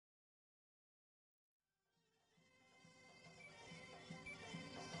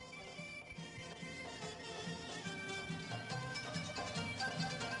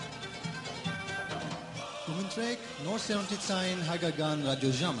Լսեցրեք Նոր Սերունդի Ձայն Հայկական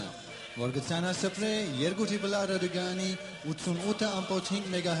Ռատիոժամը, որ գցանասպրե երկուտի բլա ռադիոգանի 88.5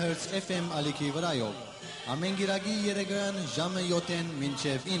 MHz FM ալիքի վրայով, ամեն գիրագի երեգրան ժամը 7-ին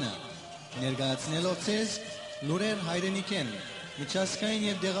մինչև 9, ներգայացնելով ձեզ լուրեր հայրենիքեն, միջազգային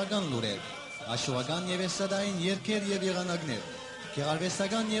և դեղական լուրեր, աշխուհական և էստադային երգեր և եղանակներ,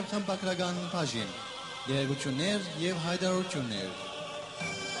 գեղարվեստական և խմբագրական բաժին, գերեգություններ և հայտարարություններ։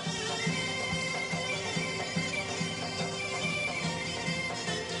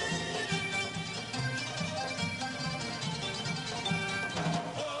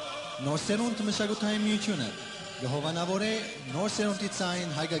 Նոր Սերունդ մշակութային միությունը գհովանավոր է Նոր Սերունդի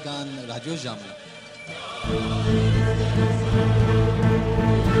Ձայն Հայկական Ռատիոժամը։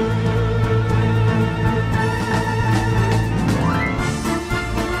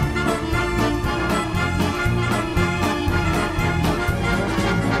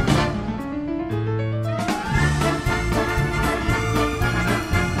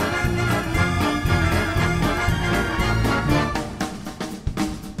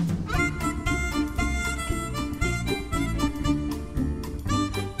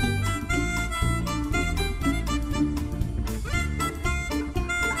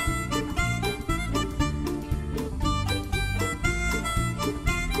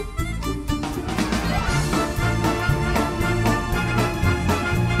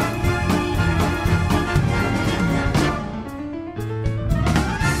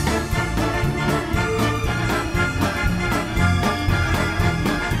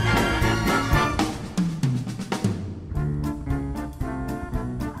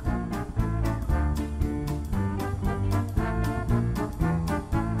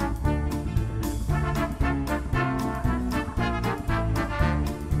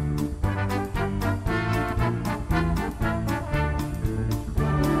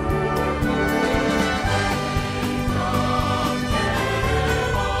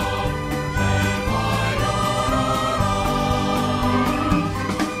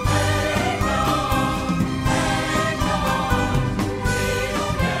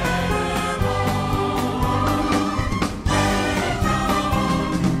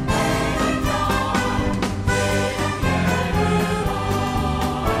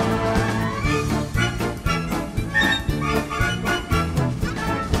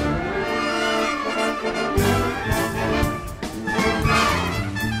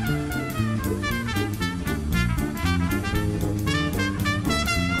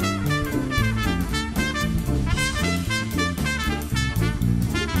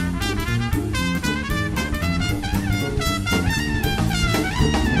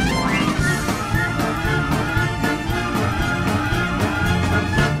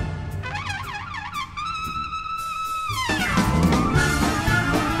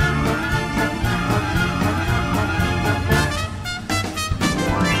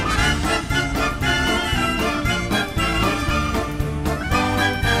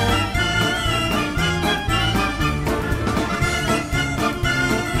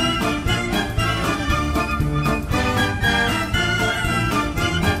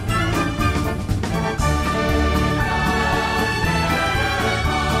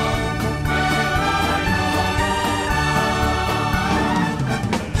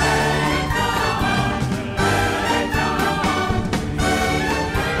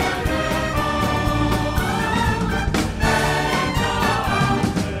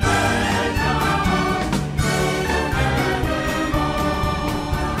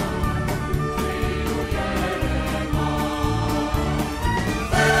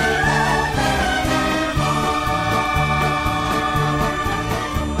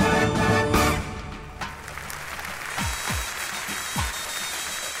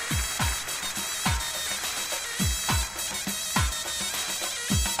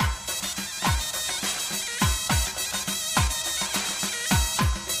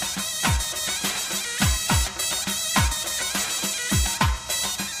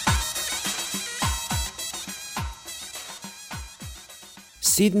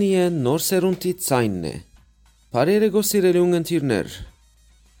 Սիդնիը Նոր Սերունդի Ձայնն է։ Բարերեգո սիրելի ունգընտիրներ,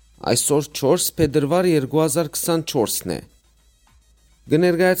 այսօր 4 փետրվար 2024-ն է։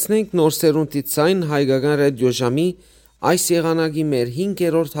 Կներկայացնենք Նոր Սերունդի Ձայն Հայկական Ռատիոժամի այս եղանակի մեր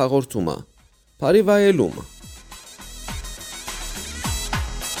 5-րդ հաղորդումը։ Բարի վայելում։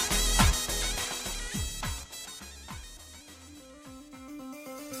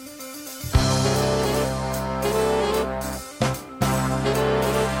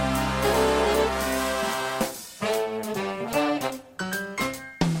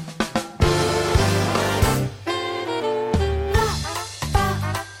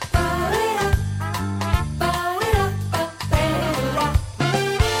 Bye.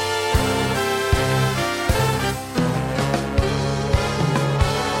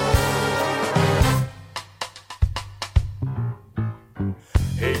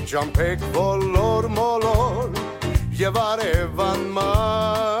 Ջամփեք բոլոր մոլոր եւ արևան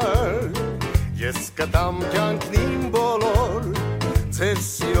մար Ես կտամ կյանքնին բոլոր ձեր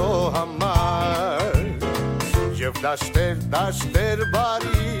սիրո համար Եվ դաշտեր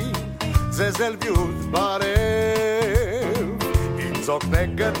բարի ձեզ էլ բյուրդ բարև Ինձ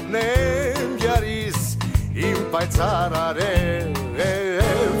օգնեք գտնեմ յարիս իմ պայծառ արև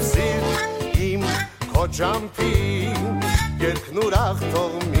Սիրտ իմ քո ջամփին Երկն ուրախ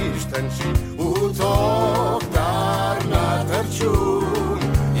թող միշտ հնչի ու թող դառնա թրջուն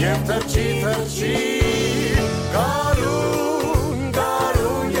Եվ թրջի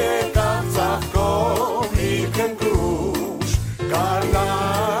Գարուն եկավ ծաղկով իր քնքուշ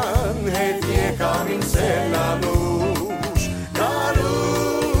Գարնան հետ եկավ իմ սենանուշ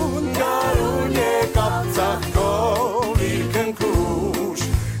Գարուն եկավ ծաղկով իր քնքուշ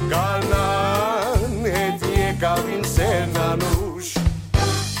Գարնան հետ եկավ իմ սենանուշ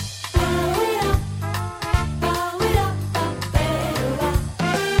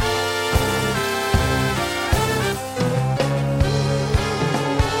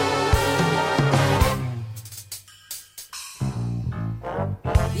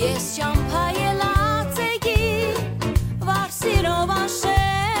Ես ճամփայելած էի վարսիրով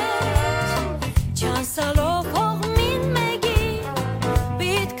աշետ Չանսալով հողմին մեգի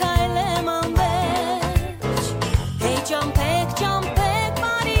պիտ կայլեմ անվեջ Հեյ ճամփեք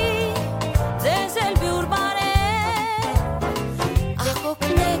մարի ձեզ էլ բյուր բարև Ախ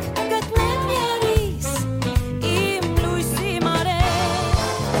օգնեք գտնեմ յարիս իմ լույսի մարև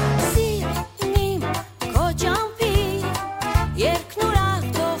Սիրտ իմ քո ճամփի երկն ուրախ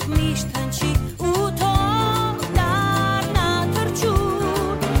թող միշտ հնչի ու թող դառնա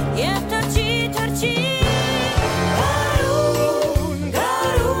թրջուն եւ թրջի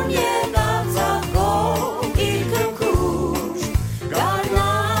Գարուն եկավ ծաղկով իր քնքուշ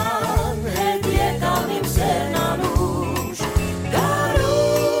Գարնան հետ եկավ իմ սենանուշ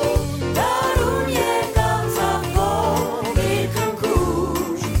Գարուն եկավ ծաղկով իր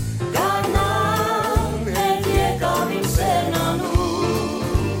քնքուշ Գարնան հետ եկավ իմ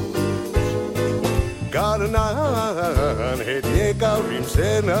սենանուշ Գարնան հետ եկավ իմ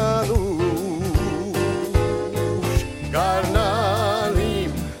սենանուշ Գարնան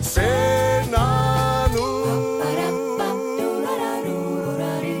իմ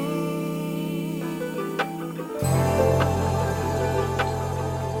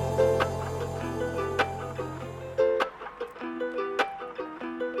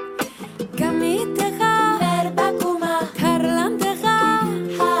Կամի տղա, բերբակումա, քարլան տղա,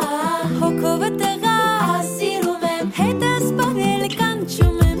 հոգովը տղա, ասիրում եմ, հետս բարել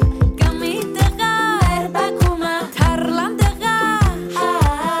կանչում եմ, կամի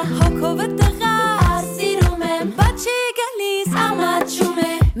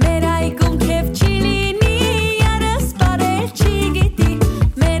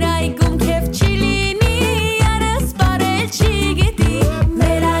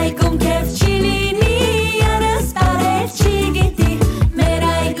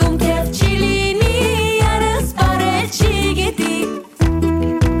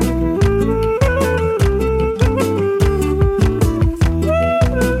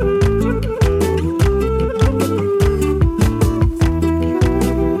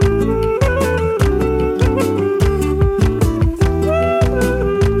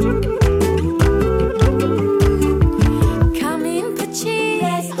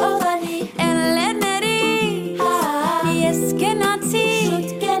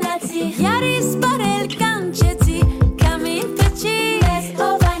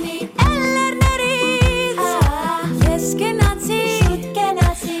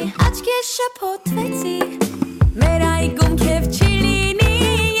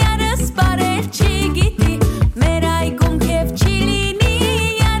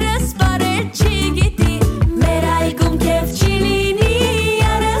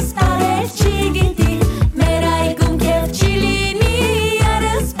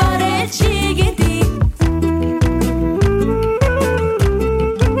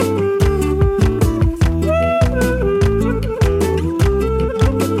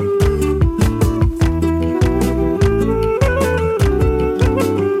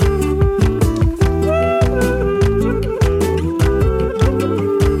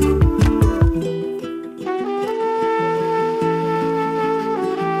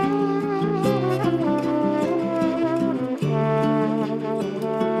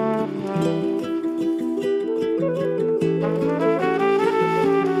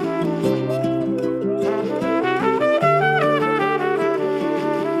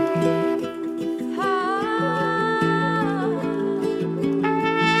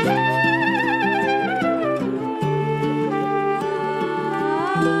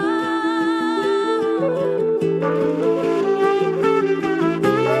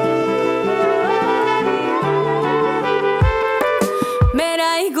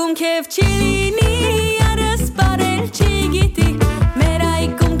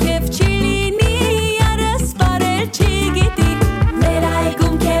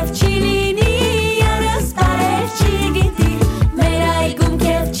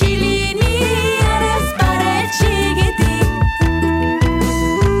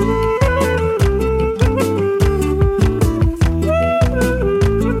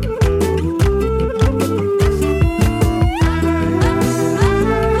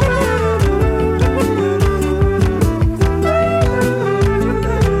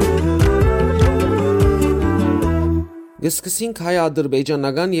Գսկսինք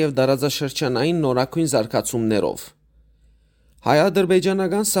հայ-ադրբեջանական եւ դարաձաշրջանային նորակույն զարգացումներով։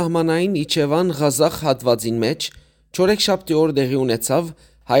 Հայ-ադրբեջանական սահմանային Իջևան-Ղազախ հատվածին մեջ չորեքշաբթի օր տեղի ունեցավ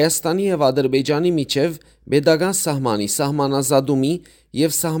Հայաստանի եւ Ադրբեջանի միջև pedagogan սահմանի, սահմանազատումի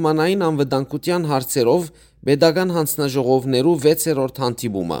եւ սահմանային անվտանգության հարցերով pedagogan հանձնաժողովներու 6-րդ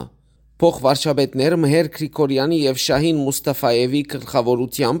հանդիպումը։ Փոխվարչապետներ Մեհեր Գրիգորյանի եւ Շահին Մուստաֆայևի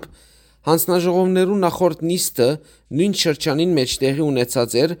գլխավորությամբ հանձնաժողովներու նախորդ նիստը նույն շրջանին մեջ տեղի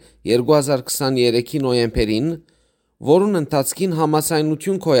ունեցած էր 2023-ի նոյեմբերին, որուն ընթացքին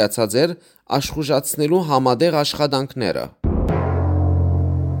համաձայնություն կոյացած էր աշխուժացնելու համատեղ աշխատանքները։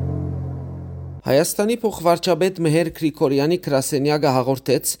 Հայաստանի փոխվարչապետ Մեհեր Գրիգորյանի գրասենյակը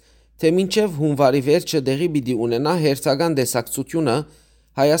հաղորդեց, թե մինչև հունվարի վերջը տեղի պիտի ունենա հերթական տեսակցությունը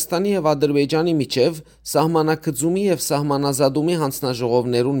Հայաստանի եւ Ադրբեջանի միջև սահմանակցումի եւ սահմանազատումի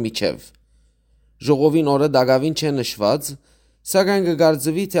հանձնաժողովներուն միջև։ Ժողովին օրը դակավին չէ նշված, սակայն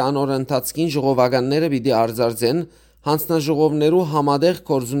կգարձվի, թե անոր ընթացքին ժողովականները պիտի արձարծեն հանձնաժողովներու համատեղ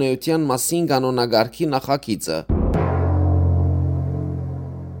կորձունեության մասին կանոնագարքի նախագիծը։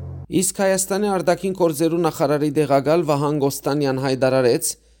 Իսկ Հայաստանի արտաքին գործերու նախարարի տեղակալ Վահան Գոստանյան հայտարարեց,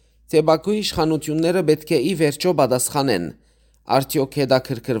 թե Բաքուի իշխանությունները պետք է ի վերջո պատասխանեն, արդյոք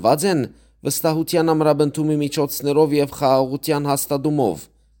հետաքրքրված են վստահության ամրապնդումի միջոցներով եւ խաղաղության հաստատումով,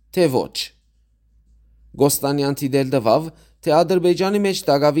 թե ոչ։ Գոստանյան դիտել տվավ, թե Ադրբեջանի մեջ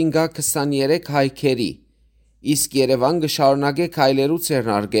դակավին կա 23 հայ քերի, իսկ Երևան կշարունակե քայլերու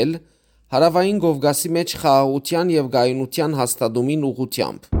ցերնարգել հարավային Կովկասի մեջ խաղաղության եւ գայունության հաստատումին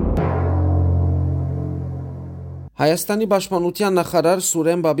ուղղությամբ։ Հայաստանի պաշտպանության նախարար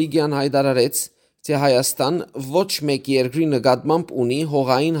Սուրեն Բաբիգյան հայտարարեց, թե Հայաստան ոչ մեկ երկրի նկատմամբ ունի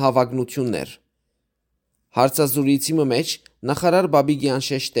հողային հավակնություններ։ Հարցազրույցի մեջ նախարար Բաբիգյան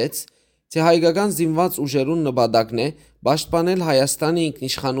շեշտեց, թե հայկական զինված ուժերուն նպատակն է պաշտպանել Հայաստանի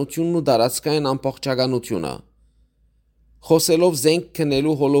ինքնիշխանությունն ու տարածքային ամբողջականությունը։ Խոսելով զենք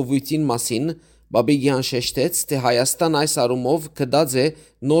քնելու հոլովույթին մասին, Բաբիգյան շեշտեց, թե Հայաստան այս առումով գտած է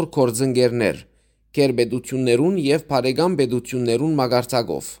նոր գործընկերներ կերպետություններուն եւ բարեկամ պետություններուն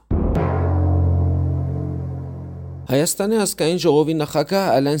մագարտակով։ Հայաստանի ազգային ժողովի նախագահ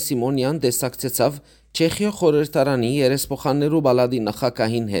Ալեն Սիմոնյան տեսակցեցավ Չեխիա խորհրդարանի երեսփոխաններու բալադի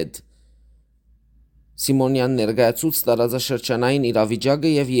նախագահին հետ։ Սիմոնյան ներկայացուց տարածաշրջանային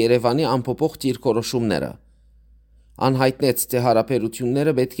իրավիճակը եւ Երևանի ամփոփող դիրքորոշումները։ Անհայտնեց, թե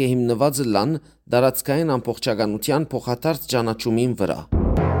հարաբերությունները պետք է հիմնված լան տարածքային ամբողջականության փոխադարձ ճանաչումին վրա։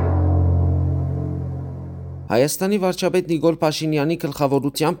 Հայաստանի վարչապետ Նիկոլ Փաշինյանի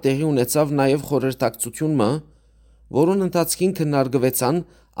գլխավորությամբ տեղի ունեցավ նաև խորհրդակցությունը, որուն ընթացքին քննարկվեցան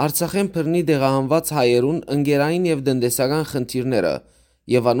Արցախեն բռնի դեղահանված հայերուն ընկերային եւ տնտեսական խնդիրները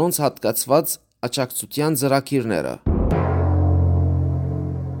եւ անոնց հատկացված աջակցության ծրագիրները։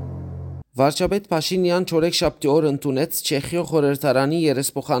 Վարչապետ Փաշինյան չորեքշաբթի օր ընդունեց Չեխիա խորհրդարանի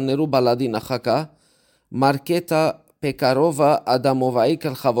երեսփոխաններու բալադի նախագահ Մարկետա Պեկարովա Ադամովայի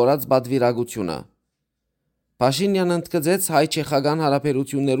գլխավորած պատվիրակությունը։ Փաշինյանը ընդգծեց հայ-չեխական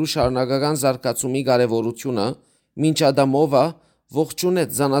հարաբերություններու շարունակական զարգացումի կարևորությունը, մինչ Ադամովը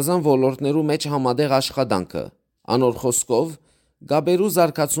ողջունեց զանազան ոլորտներու մեջ համատեղ աշխատանքը։ Անոր խոսքով գաբերու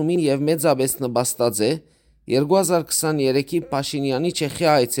զարգացումին եւ մեծապես նպաստած է 2023-ի Փաշինյանի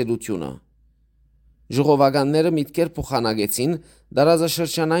Չեխիա այցելությունը։ Ժողովականները միտքեր փոխանակեցին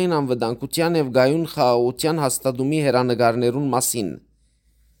տարածաշրջանային անվտանգության եւ գայուն խաղաղության հաստատումի հերանեկարներուն մասին։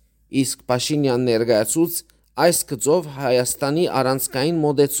 Իսկ Փաշինյան ներկայացուց այս գծով Հայաստանի առանցքային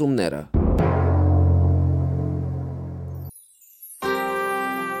մոդեցումները։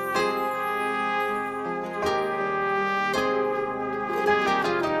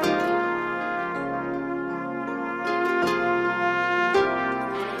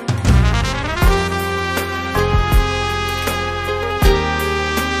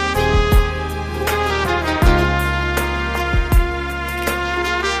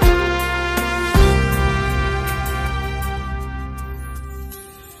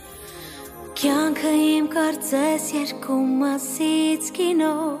 Կյանքը իմ կարծես երկու մասից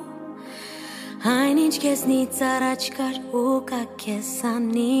կինո, այնինչ քեզնից առաջ կար ու կա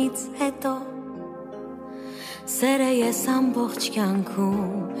քեզանից հետո։ Սերը ես ամբողջ կյանքում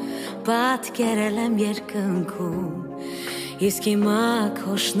պատկերել եմ երկնքում, իսկ հիմա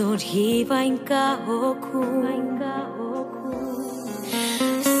քո շնորհիվ այն կա հոգում։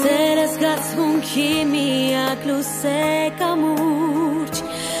 Սերը զգացմունքի միակ լույսը կամուրջ,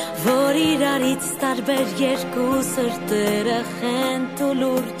 որ իրարից տարբեր երկու սրտերը խենթ ու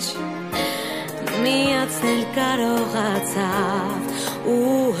լուրջ միացնել կարողացավ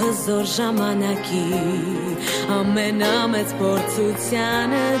ու հզոր ժամանակի ամենամեծ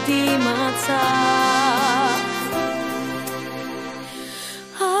փորձությանը դիմացա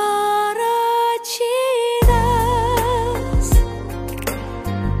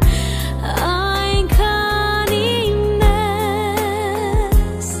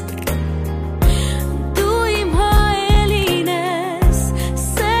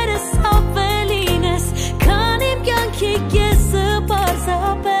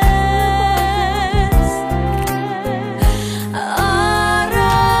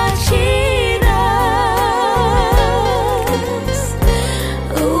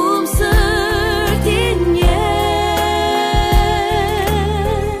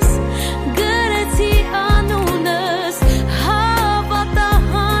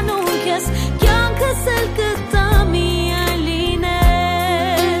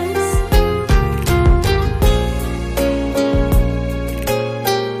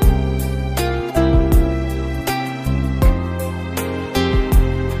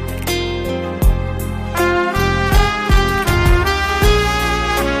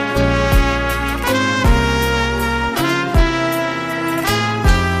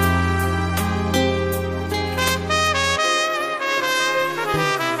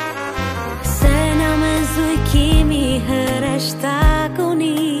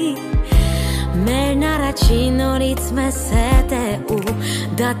Չինորից մեզ հետ է ու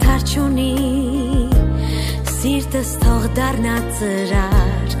դադար չունի Սիրտս թող դառնա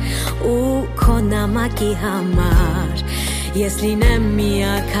ծրար ու քո նամակի համար Ես լինեմ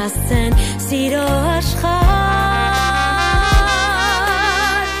միակ հասցեն սիրո աշխարհ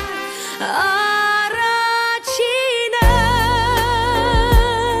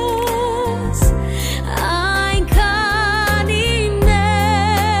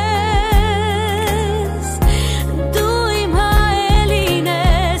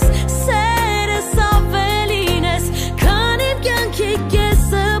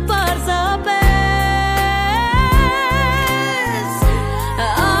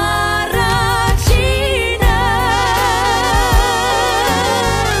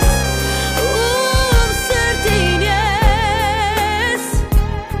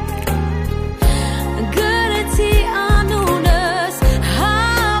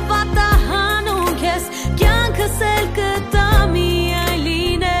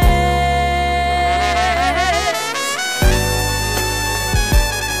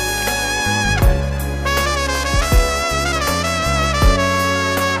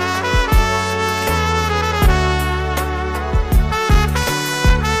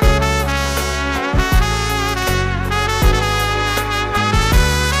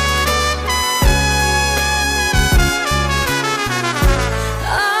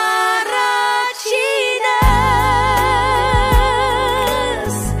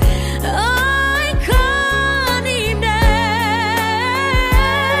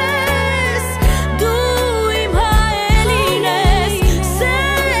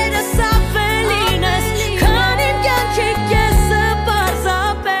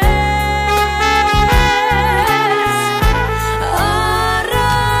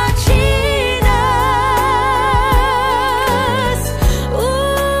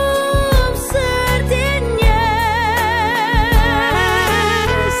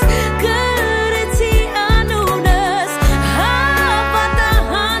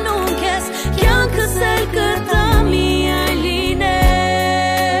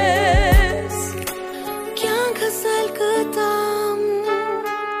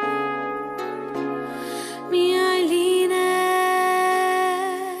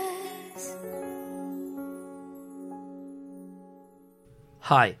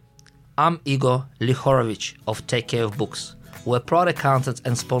Hi, I'm Igor Lihorovich of Take Care of Books. We're proud accountants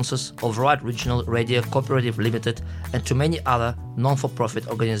and sponsors of Right Regional Radio Cooperative Limited and to many other non-for-profit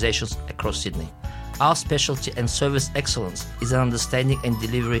organizations across Sydney. Our specialty and service excellence is in understanding and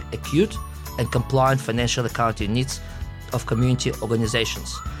delivering acute and compliant financial accounting needs of community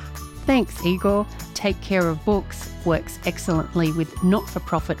organizations. Thanks, Igor. Take Care of Books works excellently with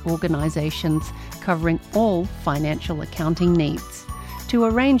not-for-profit organisations covering all financial accounting needs. To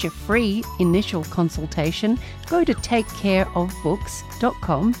arrange a free initial consultation, go to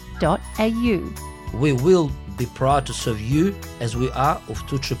takecareofbooks.com.au. We will be proud to serve you as we are of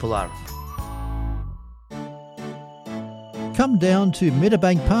 2RRR. Come down to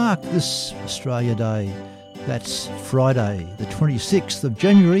Meadowbank Park this Australia Day. That's Friday, the 26th of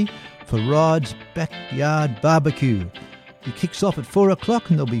January, for Ride's Backyard Barbecue. It kicks off at 4 o'clock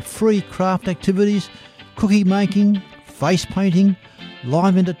and there'll be free craft activities, cookie making, face painting,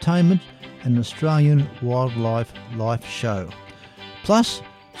 live entertainment and an Australian wildlife life show. Plus,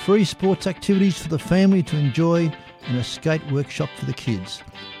 free sports activities for the family to enjoy, and a skate workshop for the kids.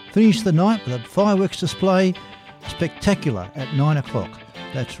 Finish the night with a fireworks display, spectacular at 9 o'clock.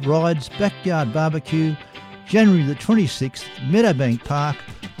 That's Ride's Backyard Barbecue, January the 26th, Meadowbank Park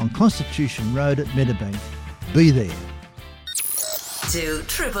on Constitution Road at Meadowbank. Be there. To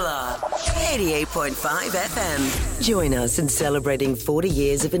Triple R 88.5 FM. Join us in celebrating 40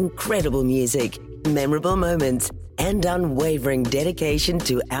 years of incredible music, memorable moments, and unwavering dedication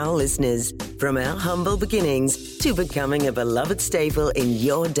to our listeners. From our humble beginnings to becoming a beloved staple in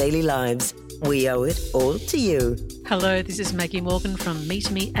your daily lives, we owe it all to you. Hello, this is Maggie Morgan from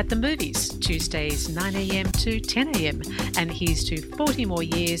Meet Me at the Movies, Tuesdays 9 a.m. to 10 a.m. And here's to 40 more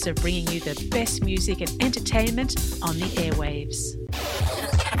years of bringing you the best music and entertainment on the airwaves.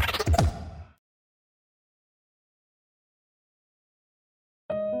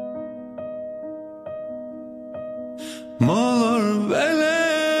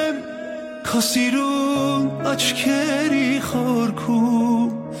 مالارولم کاسیرون اچکری خورکو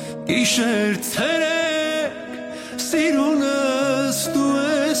ایشر ترک سیرون است و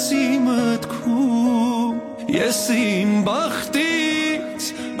اسیمت کو یسیم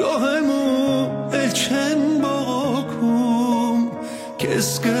بختیت گاهمو الچن باقا کم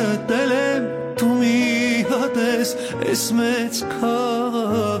کسکه دلم تو میادس اسمت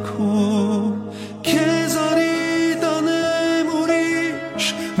کاکو که زاری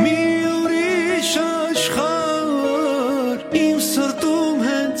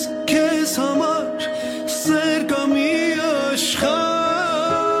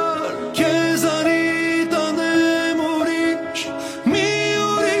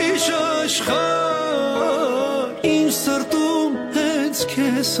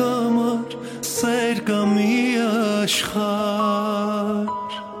Samar sergami ashkhar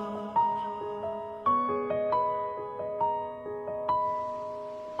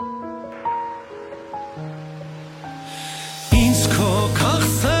Inz ko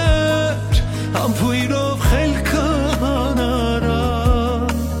kakhser am puirov khelkan ara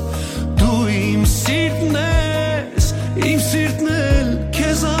Du im sirtnel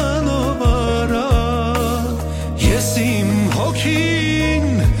kezanovara Yesim hoki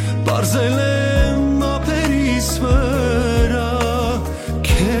Barzelem aperis vera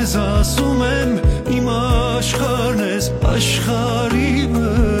Kez asum em im ashkharnes ashkhari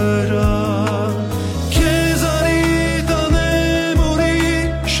vera Kez ari danem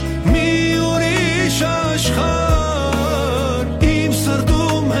urish mi urish ashkhar Im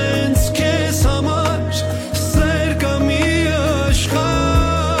sardum hens kez hamar sergami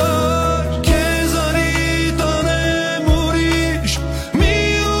ashkhar Kez ari danem urish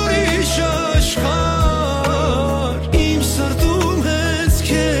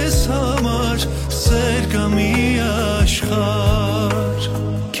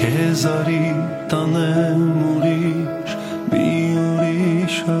Zari tanem urish mi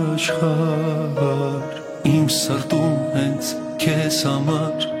urish ashkhar Im sardum hens kes hamar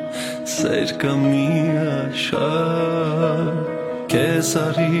sergami ashkhar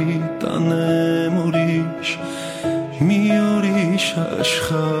Zari tanem urish mi urish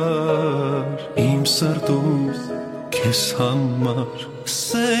ashkhar Im sardum kes hamar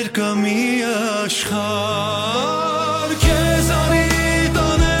sergami ashkhar Zari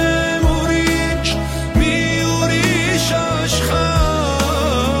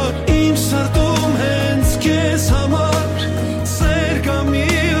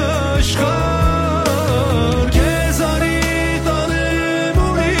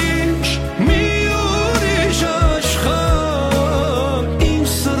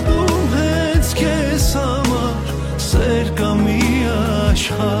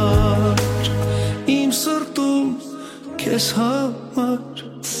Im sardum kes hamar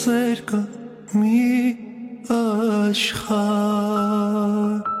sergami ashkhar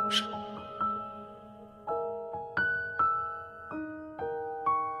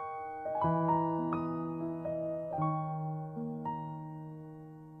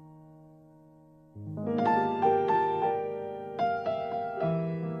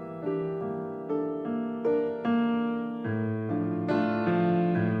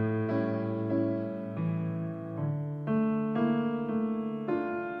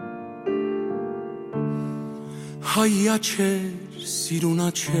Հայա չեր, սիրունա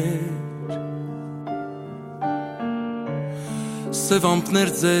չեր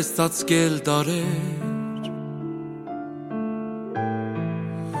Սևամպներ ձեզ ծածկել դարեր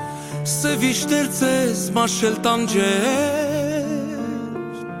Սևիշներ ձեզ մաշել տանջեր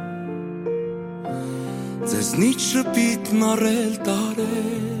Ձեզնից շպիտն առել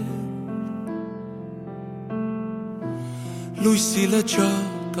տարեր Լույսի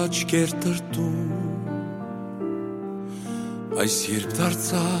լճակ աչքեր տրտում Այս երբ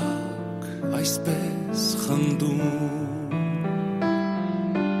դարձակ այսպես խնդում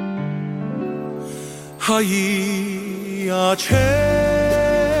Հայի աչեր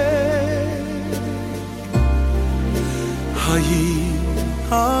Հայի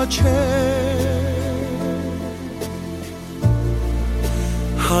աչեր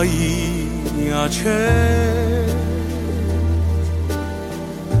Հայի աչեր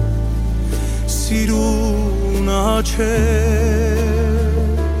Սիրուն աչեր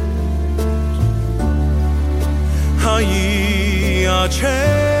Հայի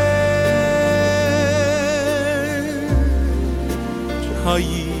աչեր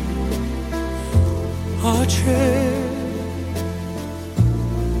Հայի աչեր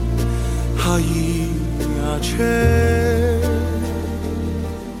Հայի աչեր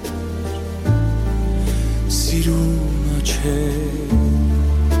Սիրուն աչեր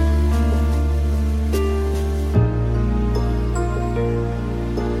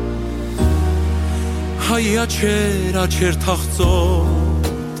Հայի աչեր, աչեր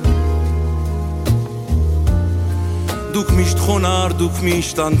թախծոտ Դուք միշտ խոնար, դուք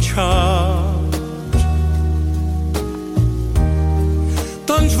միշտ անչար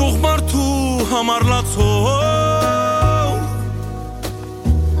Տանջվող մարդու համար լացող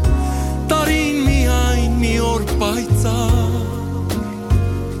Տարին միայն մի օր պայծառ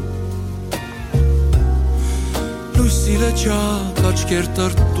Լույսի լճակ աչքեր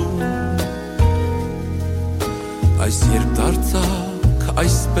տրտում Այս երբ դարձակ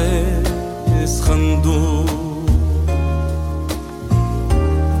այսպես խնդում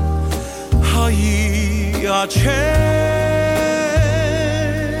Հայի աչեր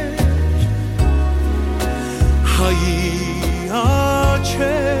Հայի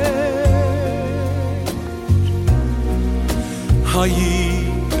աչեր Հայի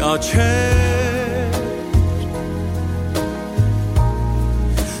աչեր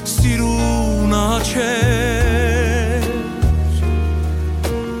Սիրուն աչեր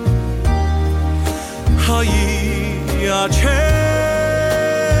Հայի աչեր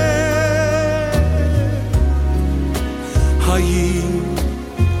Հայի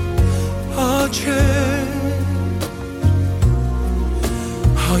աչեր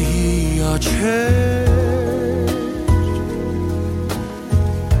Հայի աչեր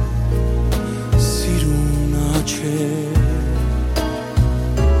Սիրուն աչեր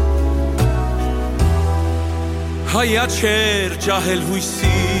Հայի աչեր ջահել հույսի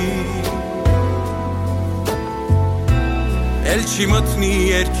Էլ չի մտնի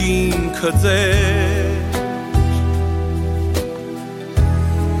երկինքը ձեր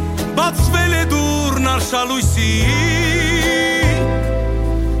Բացվել է դուրն արշալույսի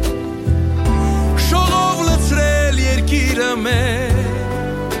Շողով լցրել երկիրը մեր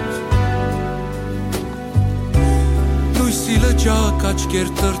Լույսի լճակ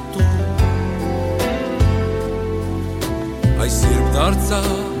աչքեր տրտում Այս երբ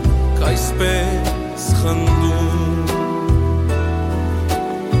դարձակ այսպես խնդում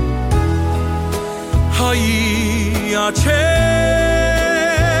Հայի աչեր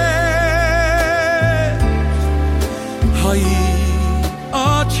Հայի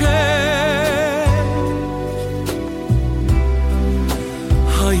աչեր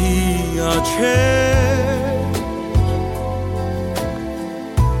Հայի աչեր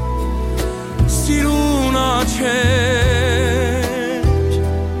Սիրուն աչեր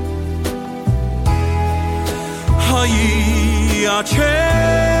Հայի աչեր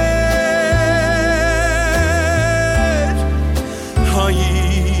Հայի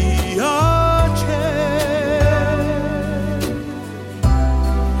աչեր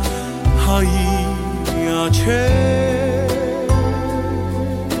Հայի աչեր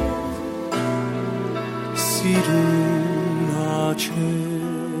Սիրուն աչեր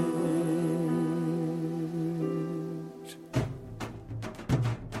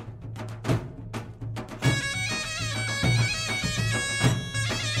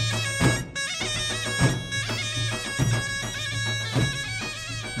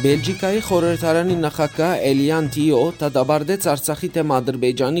Բելգիկայի խորհրդարանի նախագահ Էլիան Տիո դադարեցրեց Արցախի դեմ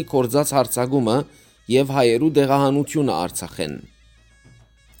Ադրբեջանի կորձած հարձակումը եւ հայերու դեղահանությունը Արցախեն։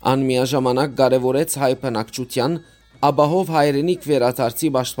 Անմիաժամանակ կարևորեց հայ բնակչության ապահով հայրենիք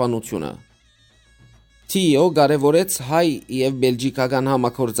վերադարձի պաշտպանությունը։ Տիո կարևորեց հայ եւ բելգիկական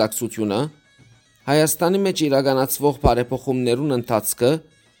համագործակցությունը, Հայաստանի մեջ իրականացվող բարեփոխումներուն ընթացքը,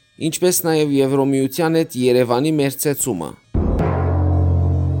 ինչպես նաեւ Եվրոմիության հետ Երևանի մերձեցումը։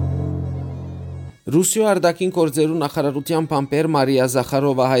 Ռուսիա արտաքին գործերու նախարարության փամփեր Մարիա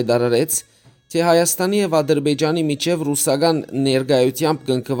Զախարովա հայտարարեց, թե Հայաստանի եւ Ադրբեջանի միջև ռուսական ներկայությամբ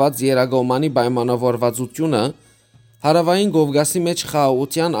կնքված երագոմանի պայմանավորվածությունը հարավային Կովկասի մեջ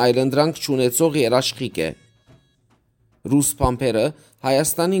խաղաղության այլընտրանք չունեցող երաշխիք է։ Ռուս փամփերը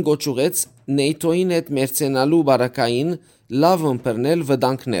Հայաստանին գոչ ուղեց NATO-ին հետ մերձենալու բարակային լավ ըմբռնել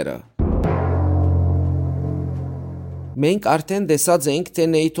վտանգները։ Մենք արդեն տեսած ենք, թե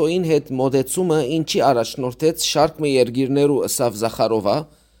NATO-ին հետ մոտեցումը ինչի առաջնորդեց շարք երկիրներու ըսավ Զախարովա,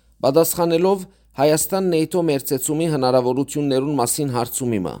 պատասխանելով Հայաստան-NATO մերձեցումի հնարավորություններուն մասին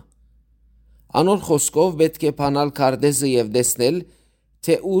հարցումիմը։ Անոր խոսքով պետք է փանալ քարտեզը եւ տեսնել,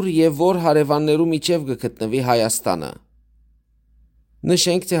 թե ուր եւ որ հարևաններու միջև կգտնվի Հայաստանը։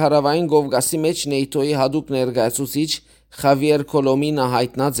 Նշենք, թե հարավային Կովկասի մեջ NATO-ի հadoop ներկայացուցիչ Խավիեր Կոլոմինը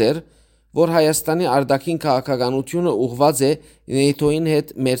հայտնած էր, որ Հայաստանի արտաքին քաղաքականությունը ուղղված է NATO-ին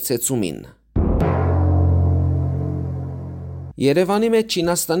հետ մերձեցումին։ Երևանի մեջ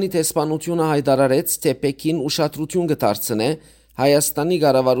Չինաստանի տեսփանությունը հայտարարեց, թե Պեկին ուշադրություն կդարձնե Հայաստանի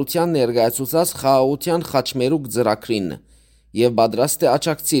կառավարության ներկայացուցած խաղաղության խաչմերուկ ծրագրին եւ պատրաստ է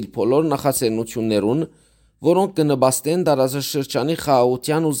աջակցել բոլոր նախաձեռնություններուն, որոնք կնպաստեն տարածաշրջանի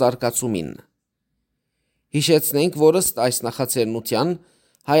խաղաղության ու զարգացումին։ Հիշեցնենք, որ ըստ այս նախաձեռնության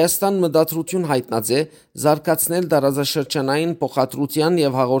Հայաստան մտադրություն հայտնած է զարգացնել տարածաշրջանային փոխադրության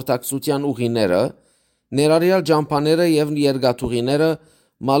եւ հաղորդակցության ուղիները, ներառյալ ջամփաները եւ երկաթուղիները,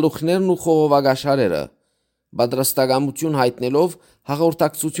 մալուխներն ու խողովակաշարերը, պատրաստակամություն հայտնելով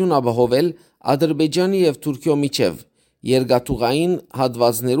հաղորդակցություն ապահովել Ադրբեջանի եւ Թուրքիո միջև երկաթուղային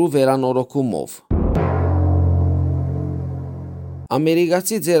հատվածներու վերանորոգումով։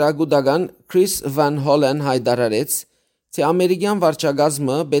 Ամերիկացի ձերագուտական Քրիս Վան Հոլեն հայտարարեց, թե ամերիկյան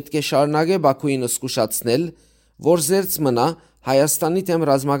վարչակազմը պետք է շարունակե Բաքուին զսկուշացնել, որ զերծ մնա Հայաստանի դեմ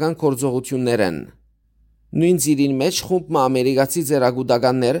ռազմական գործողություններեն։ Նույն ծիրին մեջ խումբ ամերիկացի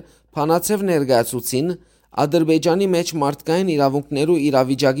ձերագուտականներ փանացև ներկայացուցին Ադրբեջանի մեջ մարդկային իրավունքներու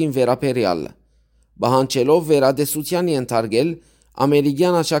իրավիճակին վերաբերյալ, բանջելով վերադեսության ենթարկել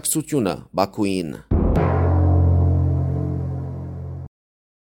ամերիկյան աջակցությունը Բաքուին։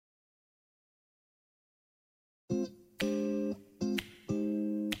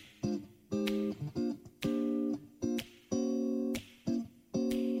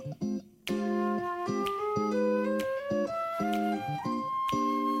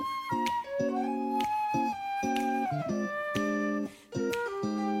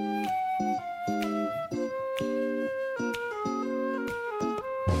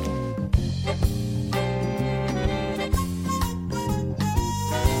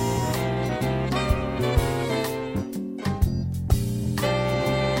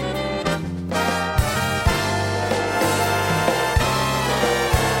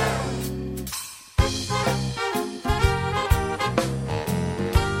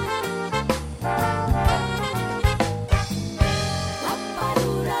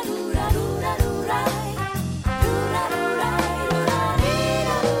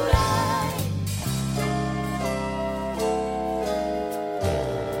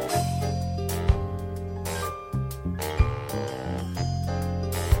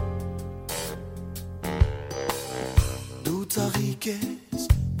 Ծաղիկես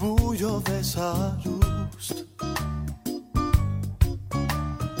բույրով ես հարուստ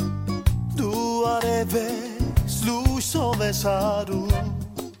Դու արև ես լույսով ես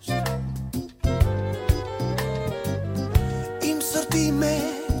հարուստ Իմ սրտի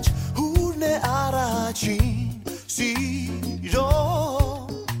մեջ հուրն է առաջին սիրո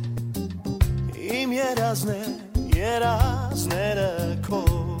Իմ երազները քո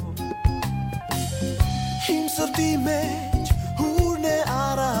Իմ սրտի մեջ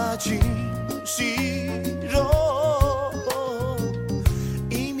առաջին սիրո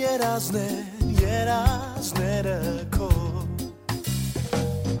Իմ երազները քո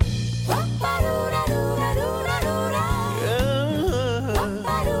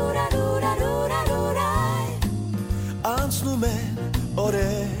Անցնում են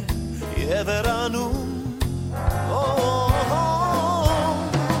օրեր և վերանում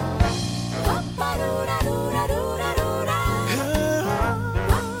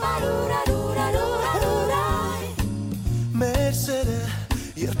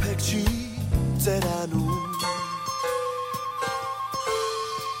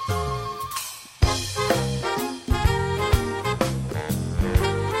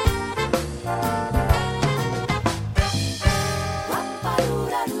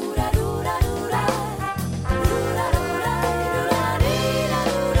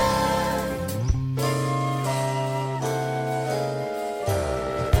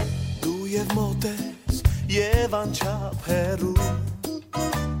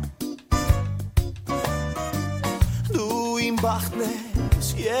ես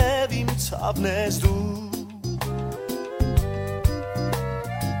եւ իմ ցավն ես դու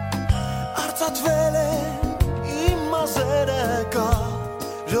Արծաթվել են իմ մազերը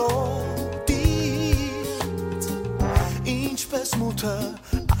կարոտից Ինչպես մութը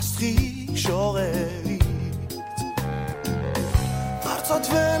աստղի շողերից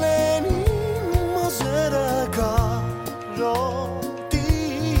Արծաթվել են իմ մազերը կարոտից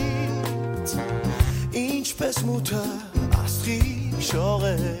Ինչպես մութը աստղի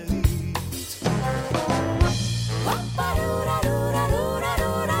շողերից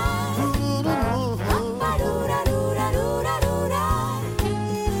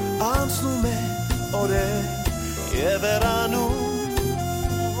Անցնում է օրեր եւ վերանում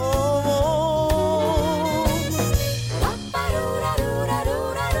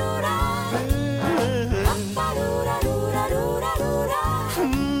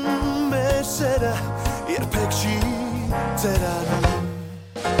Մեր սերը երբեք չի ձերանում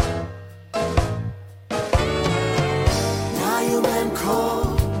Նայում եմ քո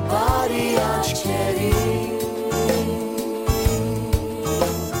բարի աչքերին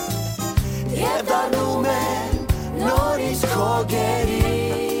Եվ դառնում եմ նորից քո գերին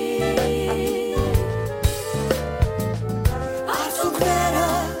Արցունքները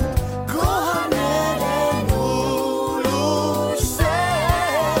գոհարներ են ու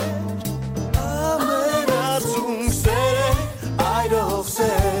լույսեր Ամեն արցունք սեր է այրող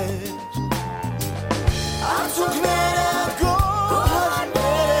սեր Արցունքները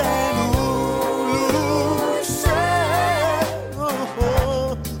գոհարներ են ու լույսեր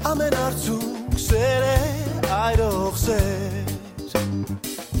Ամեն արցունք սեր է այրող սեր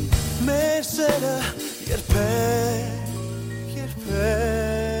Մեր սերը երբեք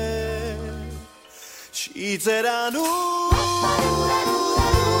չի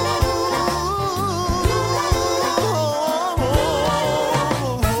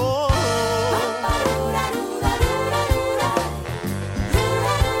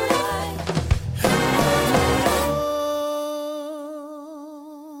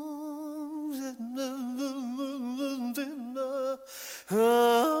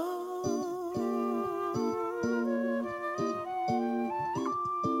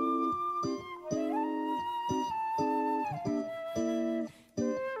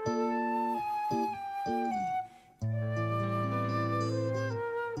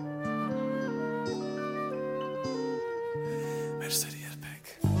Մեր սերը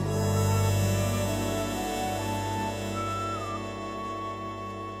երբեք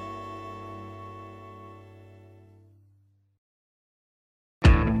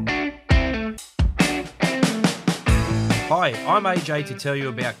Hi, I'm AJ to tell you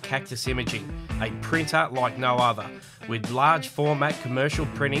about Cactus Imaging, a printer like no other, with large format commercial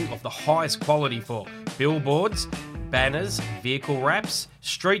printing of the highest quality for billboards, banners, vehicle wraps,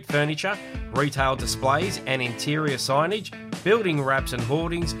 street furniture, retail displays and interior signage, building wraps and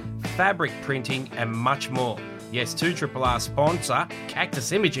hoardings, fabric printing and much more. Yes, 2RRR sponsor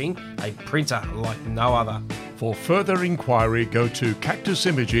Cactus Imaging, a printer like no other. For further inquiry, go to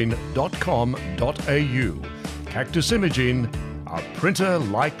cactusimaging.com.au. Cactus Imaging, a printer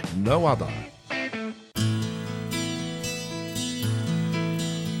like no other.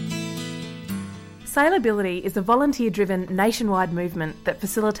 Sailability is a volunteer-driven nationwide movement that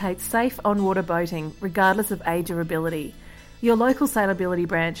facilitates safe on-water boating regardless of age or ability. Your local Sailability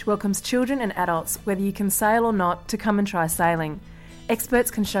branch welcomes children and adults, whether you can sail or not, to come and try sailing. Experts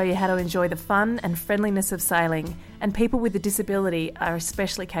can show you how to enjoy the fun and friendliness of sailing, and people with a disability are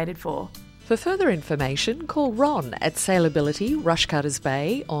especially catered for. For further information, call Ron at Sailability Rushcutters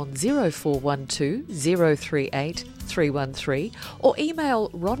Bay on 0412 038 313 or email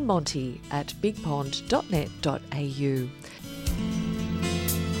ronmonty at bigpond.net.au.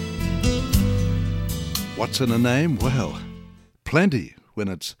 What's in a name? Well, plenty when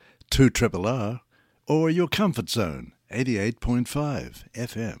it's 2RRR or your comfort zone, 88.5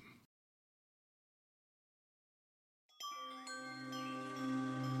 FM.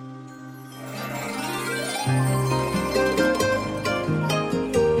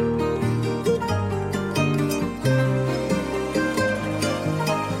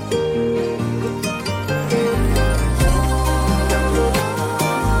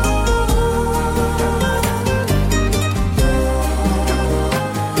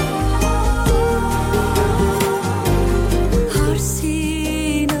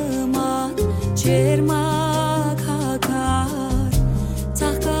 Ջերմակակար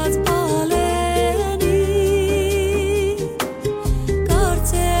ծաղկած բալենի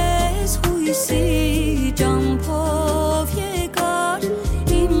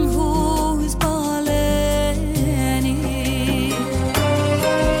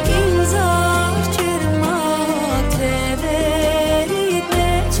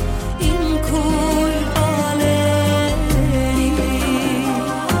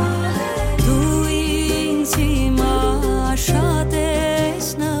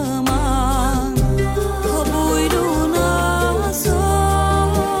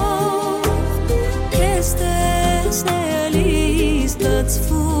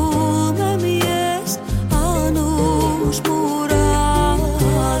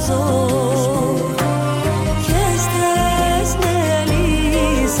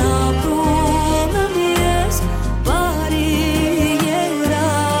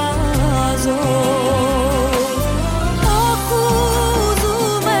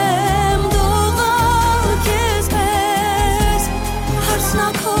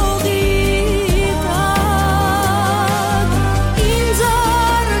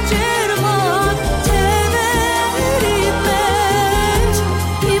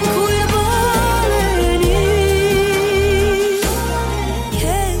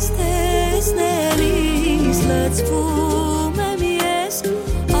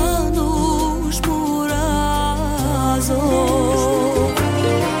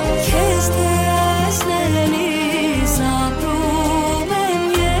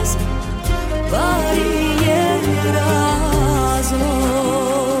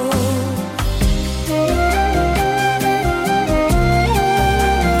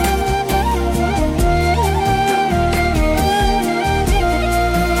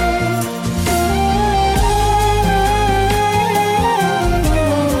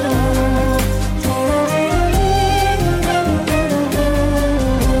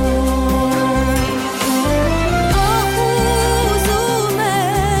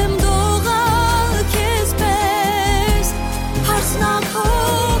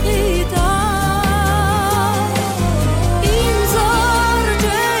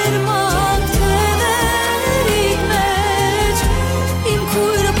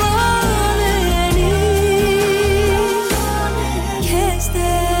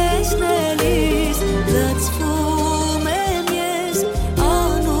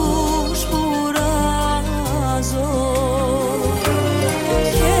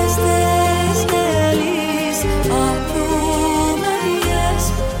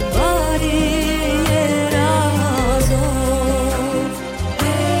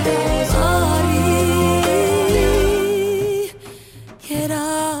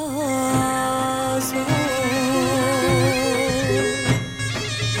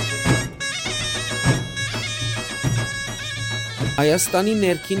Հայաստանի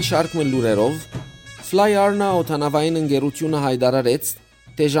ներքին շարք լուրերով Fly Arna օթանավային ընկերությունը հայտարարեց,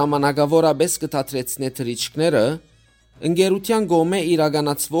 թե ժամանակավորապես կթատրեցնե թռիչքները ընկերության կողմէ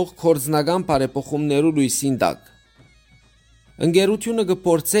իրականացվող կորձնական բարեփոխումներու լույսին տակ։ Ընկերությունը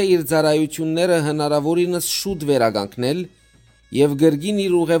կփորձե իր ծառայությունները հնարավորինս շուտ վերականգնել եւ գրգին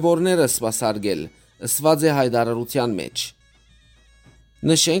իր ուղևորները սպասարկել, ըսված է հայտարարության մեջ։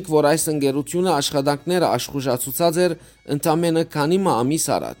 Նշենք, որ այս ընկերությունը աշխատանքները աշխուժացուցած էր ընդամենը քանի ամիս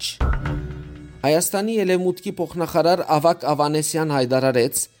առաջ։ Հայաստանի ելեմուտքի փոխնախարար Ավակ Ավանեսյան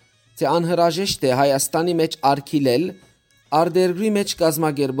հայտարարեց, թե անհրաժեշտ է Հայաստանի մեջ արգելել արտերկրի մեջ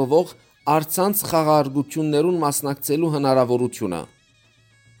կազմակերպվող առցանց խաղաղություններուն մասնակցելու հնարավորությունը։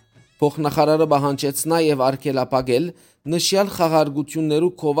 Փոխնախարարը պահանջեց նաև արգելապակել նշյալ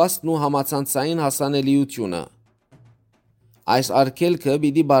խաղաղություններու կովաստն ու համացանցային հասանելիությունը։ Այս արգելքը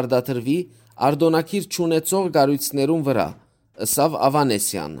պիտի բարդատրվի արտոնակիր չունեցող կառույցներուն վրա, ըսավ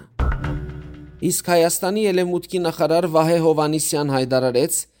Ավանեսյան։ Իսկ Հայաստանի ելեմուտքի նախարար Վահե Հովանիսյան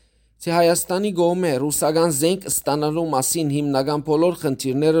հայտարարեց, թե Հայաստանի կողմէ ռուսական զենք ստանալու մասին հիմնական բոլոր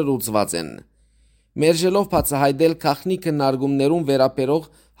խնդիրները լուծված են, մերժելով բացահայտել քաղաքնի քննարկումներուն վերաբերող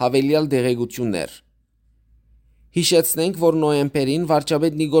հավելյալ դեղեցություններ։ Հիշեցնենք, որ նոյեմբերին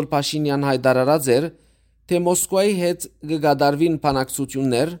վարչապետ Նիկոլ Փաշինյան հայտարարած էր, թե Մոսկվայի հետ կգադարվին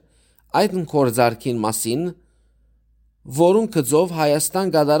բանակցություններ այդ գործարքին մասին, որուն գծով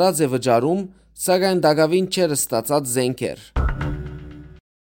Հայաստան գադարած է վճարում, սակայն դակավին չէր ստացած զենքեր։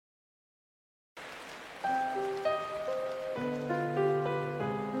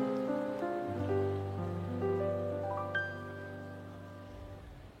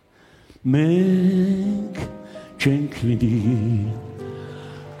 Մենք չենք լինի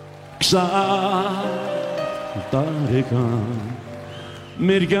տարեկան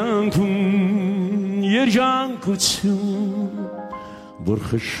մեր կյանքում երջանկություն, որ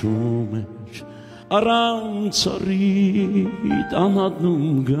խշում էր առանց առիթ անհատնում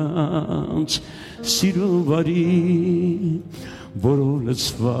գանց սիրո բարի, որով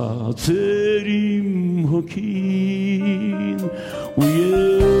լցված էր իմ հոգին, ու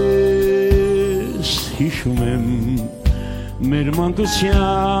ես հիշում եմ մեր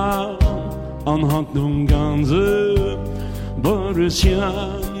մանկության անհատնում գանձը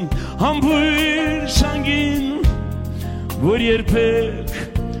բարության համբույր սանգին, որ երբեք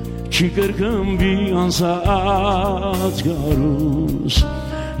չի կրկնվի անցած գարուս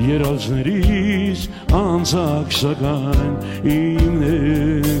երազներից անցակ սակայն իմն է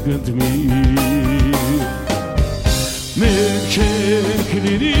գտնվի մեր չենք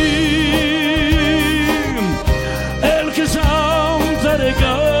լինի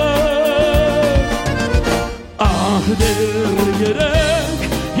Դեր երեք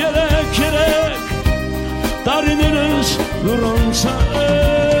տարիներս լուրանցա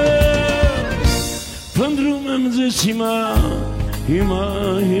Փնդրում եմ ձեզ հիմա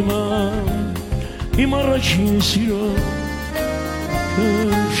առաջին սիրո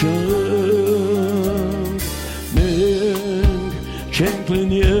կշակ Մենք չենք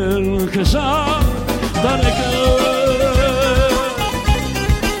լինել կսակ տարեկան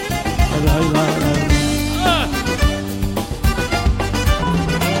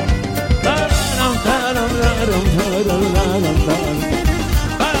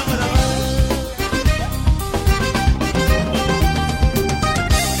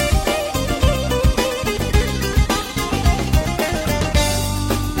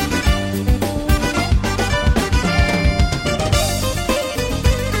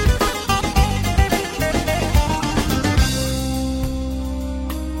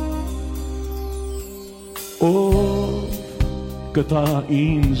Կտա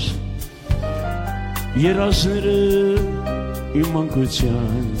ինձ երազները իմ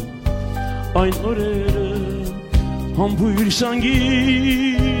մանկության այն օրերը համբույր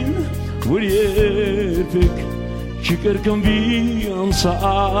սանգին որ երբեք չի կրկնվի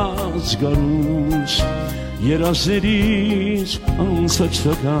անցած գարուս երազներից անցած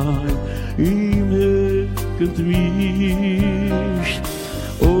սակայն իմ է կնդվիշտ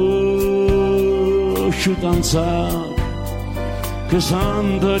շուտ անցակ Կսան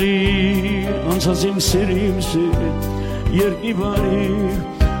դարի անցած իմ սեր երկնի բարի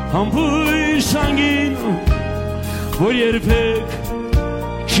համբույր սանգին որ երբեք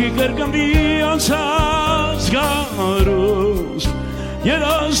չի կրկնվի անցած գարուս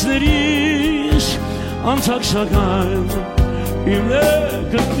երազներից անցած սակայն իմ է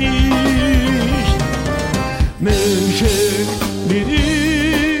գտնիշտ մեր չենք լինի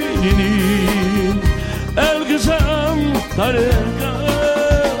էլ գզամ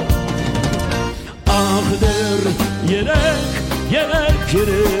տարեկան ախ դեր երեք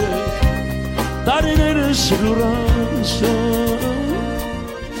լուրանսա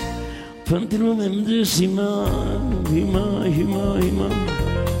Փնտրում եմ դες հիմա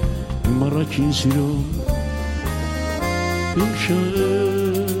Մառաքին սիրո Ինշա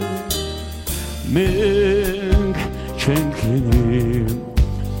Մենք չենք լինի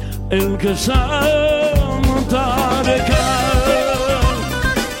El que Santareka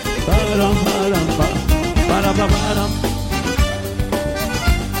Param param param param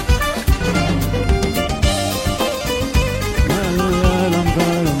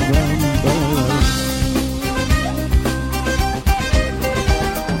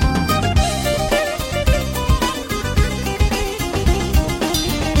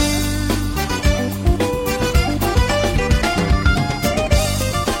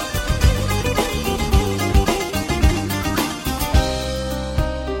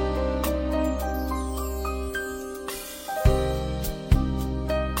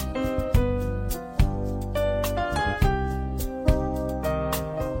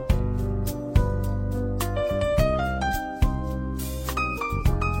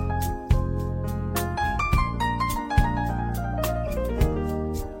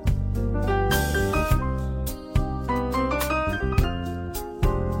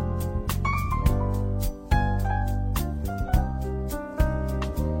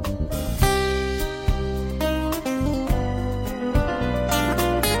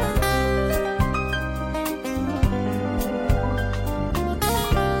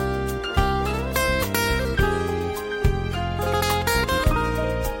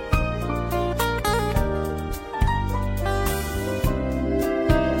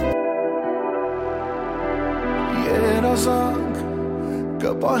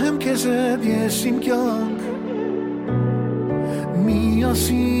Կպահեմ քեզ հետ ես իմ կյանք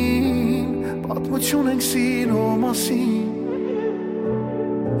Միասին պատմություն ենք սիրո մասին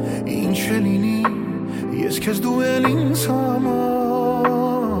Ինչ է լինի ես քեզ դու էլ ինձ համար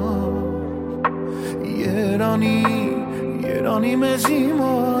Երանի մեզ իմ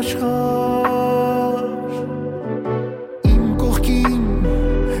աշխարհ Իմ կողքին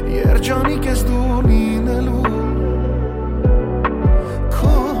երջանիկ ես դու լինելու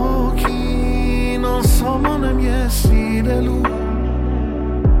Saman եմ ես սիրելու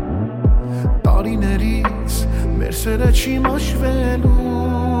Տարիներից մեր սերը չի մաշվելու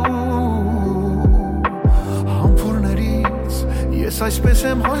Համբուրներից ես այսպես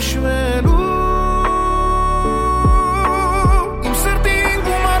եմ հաշվելու Իմ սրտին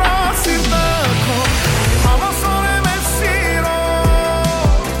գումարա սիրտը քո Հավասար եմ ես սիրո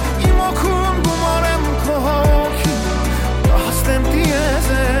Իմ օգուն գումար եմ քո հոգի Կհաստեմ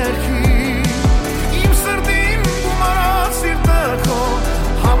տիեզերքի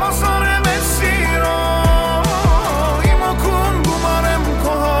Հավասար եմ ես սիրո Իմ օգուն գումար եմ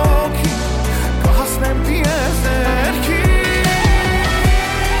քո հոգի Կհասնեմ տիեզերքի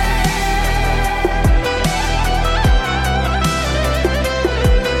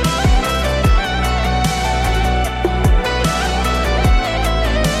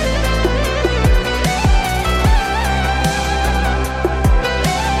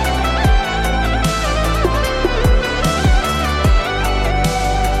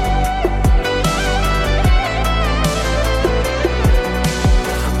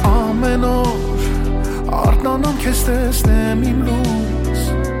Քեզ տեսնեմ իմ լույս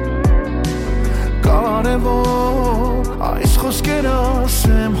Կարևոր այս խոսքերը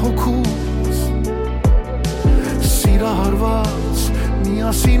ասեմ հոգուս Սիրահարված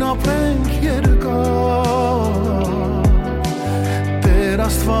միասին ապրենք երկար Տեր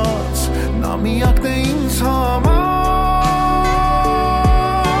Աստված նա միակն է ինձ համար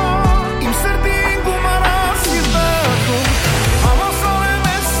Իմ սրտին գումարա սիրտը քո Հավասար եմ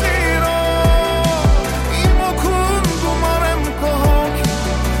ես սիրո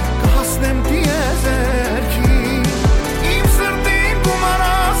Տիեզերքի Իմ սրտին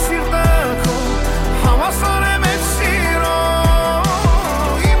գումարա սիրտը քո Հավասար եմ ես սիրո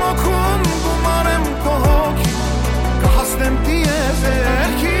Իմ օգուն գումար եմ քո հոգի Կհասնեմ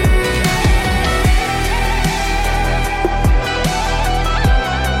տիեզերքի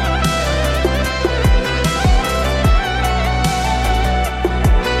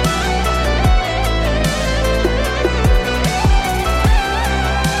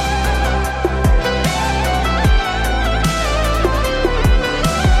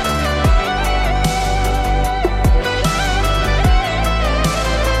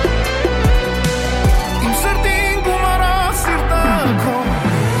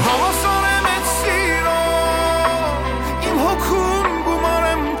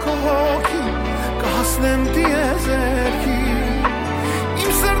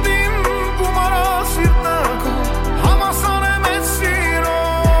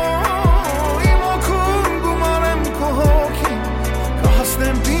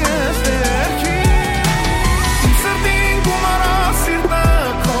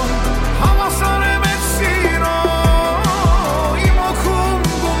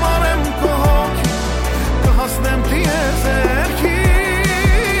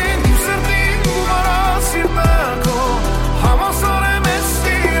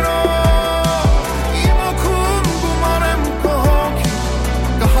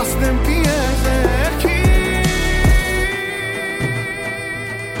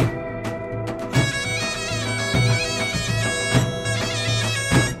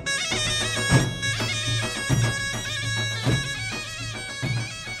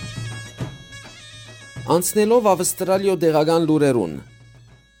Անցնելով Ավստրալիո դեղական լուրերուն,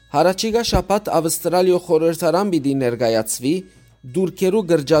 հարաճիգա շաբաթ Ավստրալիո խորհրդարան պիտի ներկայացվի դուրքերու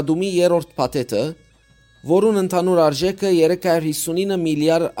գրջադումի երրորդ փաթեթը, որուն ընդհանուր արժեքը 359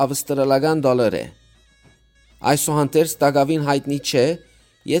 միլիարդ ավստրալական դոլար է։ Այսուհանդերձ դակավին հայտնի չէ,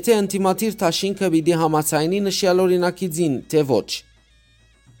 եթե ինտիմատիր թաշինքը պիտի համաձայնի նշյալ օրինակիցին, թե ոչ։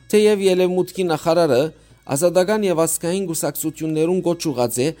 Թեև Ելևմուտքի նախարարը ազատական եւ ազգային գուսակցություններուն գոչ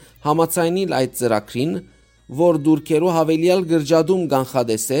ուղած է համաձայնել այդ ծրագրին, որ դուրքերու հավելյալ գրջադում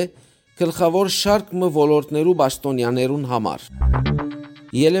կանխադես է գլխավոր շարք մը ոլորտներու պաշտոնյաներուն համար։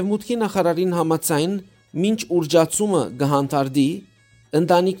 Ելևմուտքի նախարարին համաձայն մինչ ուրջացումը գահանտարդի,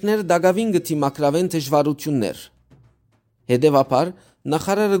 ընտանիքներ դակավին գտիմակրավեն դժվարություններ։ Հետևաբար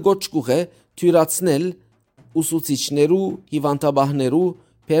նախարարը գոչ կուղ է թյուրացնել ուսուցիչներու, հիվանդաբահներու,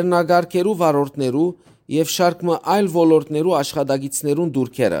 բեռնագարկերու վարորդներու եւ շարքը այլ ոլորտներու աշխատակիցներուն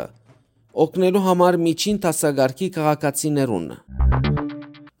դուրքերը, օգնելու համար միջին տասագարկի քաղաքացիներուն։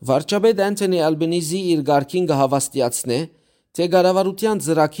 Վարչապետ Անթոնի Ալբենիզի իր գարկին կհավաստիացնե, թե կառավարության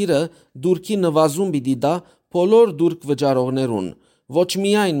ծրագիրը դուրքի նվազում պիտի տա բոլոր դուրք վճարողներուն, ոչ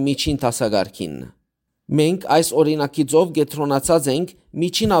միայն միջին տասագարկին։ Մենք այս օրինակիցով կենտրոնացած ենք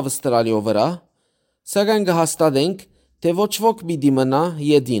միջին Ավստրալիո վրա, սակայն կհաստատենք, թե ոչ ոք պիտի մնա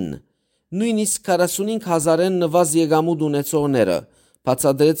յետին, նույնիսկ 45,000-ն նվազ եկամուտ ունեցողները,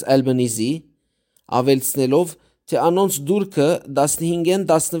 բացատրեց Ալբենիզի, ավելցնելով, թե անոնց դուրքը 15-ն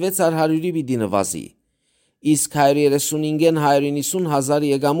 16,100-ի պիտի նվազի, իսկ 135-ն 190,000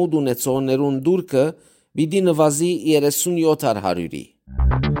 եկամուտ ունեցողներուն դուրքը պիտի նվազի 37,100-ի։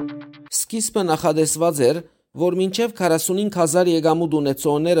 Սկիզբը նախադեсված էր, որ մինչև 45,000 եկամուտ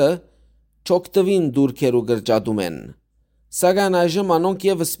ունեցողները չօգտվին դուրքերու գրջադում են, սակայն այժմ անոնք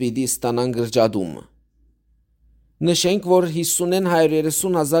ևս պիտի ստանան գրջադում։ Նշենք, որ 50-ն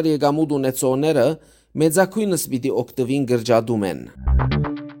 130,000 եկամուտ ունեցողները մեծակույնս պիտի օգտվին գրջադում են։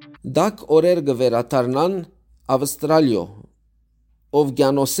 Դակ օրեր կվերադառնան Ավստրալիո,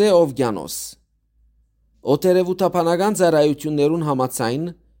 օվկիանոս։ Օտերևութապանական ծառայություններուն համաձայն,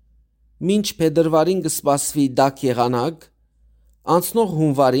 մինչ փետրվարին կսպասվի դակ եղանակ, անցնող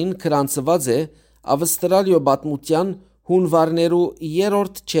հունվարին գրանցված է Ավստրալիո պատմության հունվարներու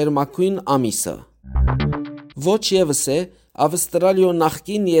երրորդ ջերմակույն ամիսը։ Ոչ ևս է Ավստրալիո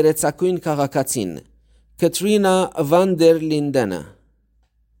նախկին երեցակույն քաղաքացին Կատրինա վան դեր Լինդենը։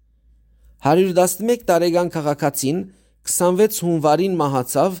 111 տարեկան քաղաքացին 26 հունվարին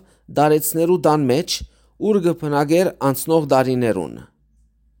մահացավ դարեցներու տան մեջ, ուր կփնագեր անցնող դարիներուն։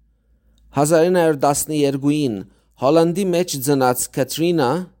 1912-ին Հոլանդի մեջ ծնած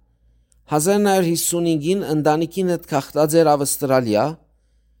Կատրինա 1955-ին ընտանիքին հետ քաղտած էր Ավստրալիա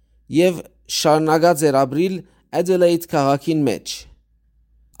եւ շարունակած էր ապրիլ Adelaide քաղաքին մեջ։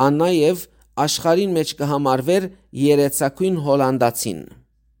 Ան նաեւ աշխարհին մեջ կհամարվեր երեցակույն հոլանդացին։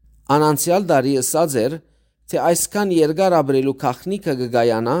 Անանցյալ դարի ըսած էր, թե այսքան երկար ապրելու քաղնիկը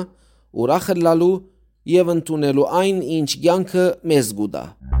կգայանա, ուրախ լալու եւ ընդունելու այն, ինչ կյանքը մեզ գուտա։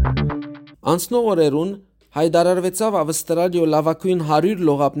 Անցնող օրերուն հայտարարվեցավ Ավստրալիո լավագույն 100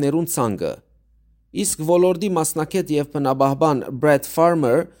 լողապներուն ցանկը, իսկ ոլորտի մասնակետ եւ բնաբահբան Brad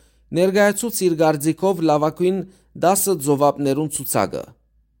Farmer ներկայացուց իր գարձիկով լավագույն 10 ծովապներուն ցուցակը։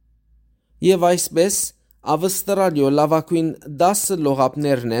 Եվ այսպես Ավստրալիո լավագույն 10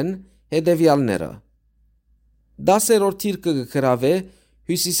 լողապներն են հետևյալները։ 10-րդ թիրքը կգրավե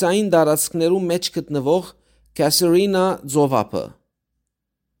հյուսիսային տարածքներու մեջ գտնվող Casuarina ծովապը։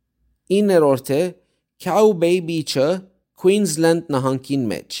 9-րդ է Cow Bay Beach-ը Queensland նահանգին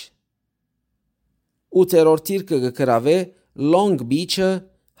մեջ։ 8-րդ թիրքը կգրավե Long Beach-ը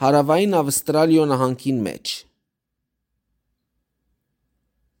հարավային Ավստրալիո նահանգին մեջ։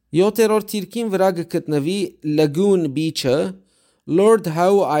 7-րդ թիրքին վրա կգտնվի Lagoon Beach-ը Lord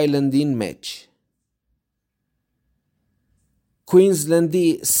Howe Island-ին մեջ։ Queensland-ի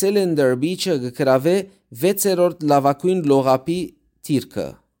Cylinder Beach-ը կգրավե 6-րդ լավագույն լողապի թիրքը։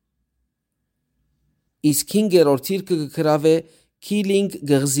 Իսկ 5-րդ թիրքը կգրավե Keeling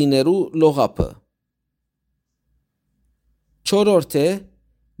գղզիներու լողապը։ 4-րդ է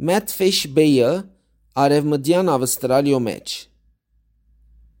Matfish Bay-ը արևմտյան Ավստրալիո մեջ։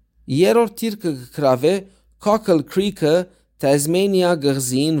 3-րդ թիրքը կգրավե Cockle Creek-ը Tasmania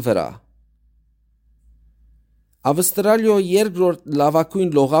գղզիին վրա։ Ավստրալիո երկրորդ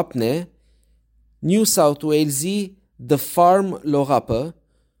լավագույն լողապն է New South Wales-ի The Farm լողապը,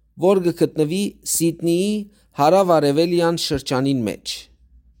 որ կգտնվի Սիդնեի հարավ-արևելյան շրջանին մեջ։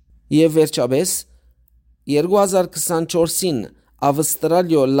 Եվ վերջապես 2024-ին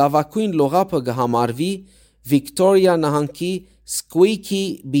Ավստրալիո լավագույն լողապը կհամարվի Վիկտորիա նահանգի Squeaky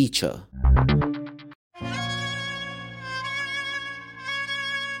Beach-ը։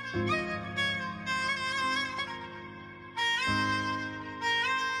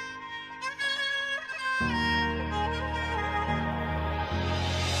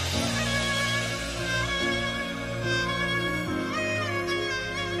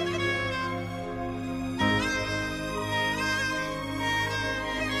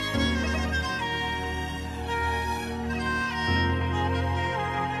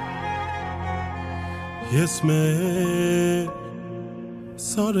 Ես մեր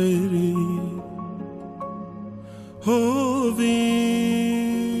սարերի հովին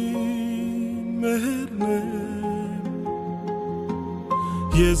մերն եմ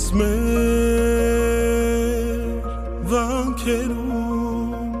Ես մեր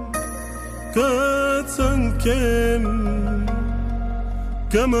վանքերում կծնկեմ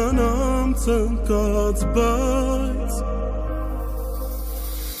կմնամ ծնկած բայց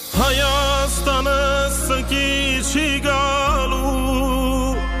Հայաստանը սնկի չի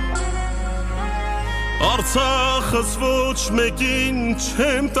գալու Արցախս ոչ մեկին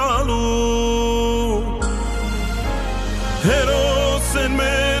չեմ տալու Հերոս են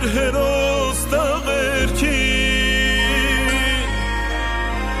մեր հերոս տղերքի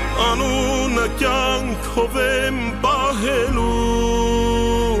Անունը կյանքով եմ պահելու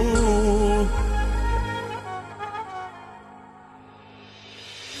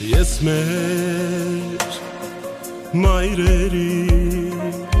Ես մեր մայրերի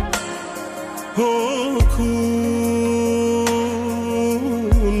հոգուն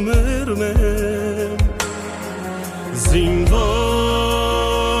մերն եմ Զինվոր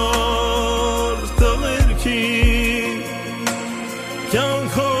տղերքի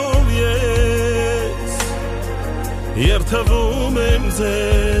կյանքով ես երթվում եմ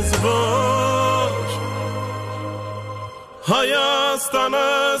ձեզ որ Հայաստանը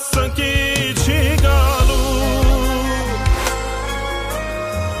սնկի չի գալու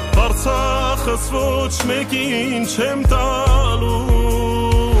Արցախս ոչ մեկին չեմ տալու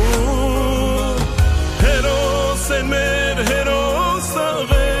Հերոս են մեր հերոս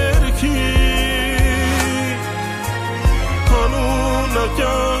տղերքի Անունը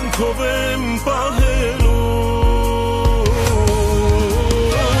կյանքով եմ պահելու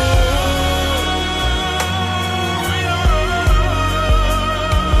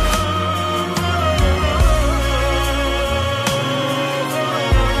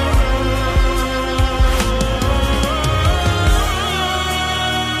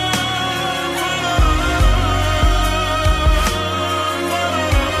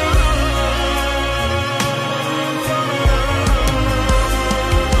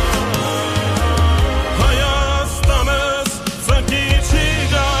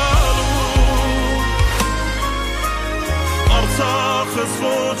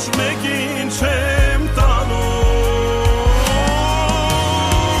Ոչ մեկին չեմ տալու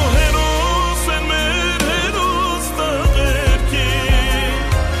Հերոս են մեր հերոս տղերքի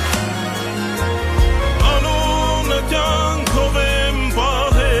Անունը կյանքով եմ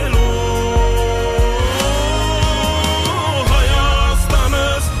պահելու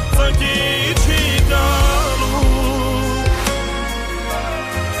Հայաստանս ծնկի չի գալու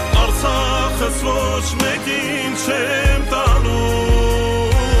Արցախս ոչ մեկին չեմ տալու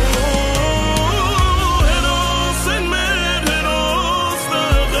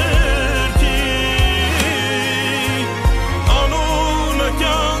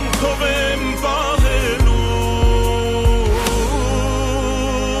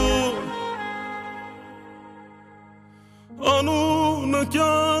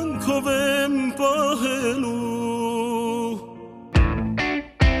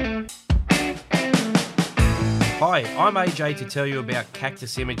Hi, I'm AJ to tell you about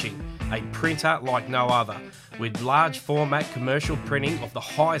Cactus Imaging, a printer like no other, with large format commercial printing of the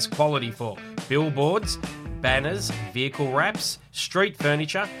highest quality for billboards, banners, vehicle wraps, street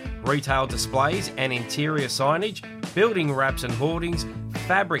furniture, retail displays and interior signage, building wraps and hoardings,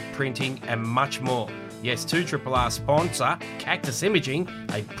 fabric printing and much more. Yes, 2RRR sponsor Cactus Imaging,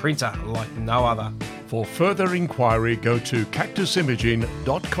 a printer like no other. For further inquiry, go to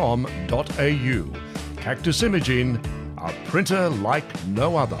cactusimaging.com.au. Cactus Imaging, a printer like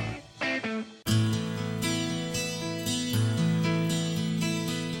no other.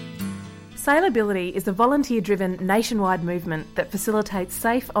 Sailability is a volunteer-driven nationwide movement that facilitates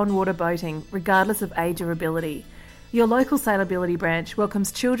safe on-water boating regardless of age or ability. Your local Sailability branch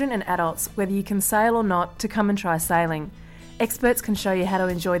welcomes children and adults, whether you can sail or not, to come and try sailing. Experts can show you how to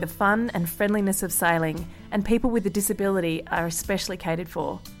enjoy the fun and friendliness of sailing, and people with a disability are especially catered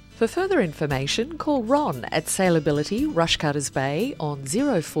for. For further information, call Ron at Sailability Rushcutters Bay on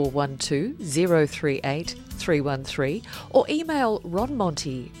 0412 038 313 or email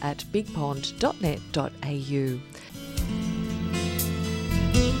ronmonty at bigpond.net.au.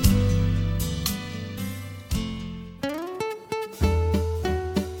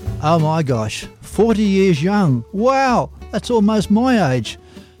 Oh my gosh, 40 years young. Wow, that's almost my age.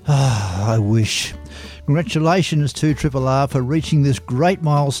 I wish. Congratulations to RRR for reaching this great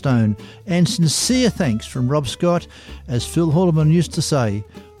milestone, and sincere thanks from Rob Scott, as Phil Haldeman used to say,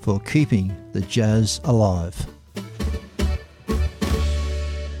 for keeping the jazz alive.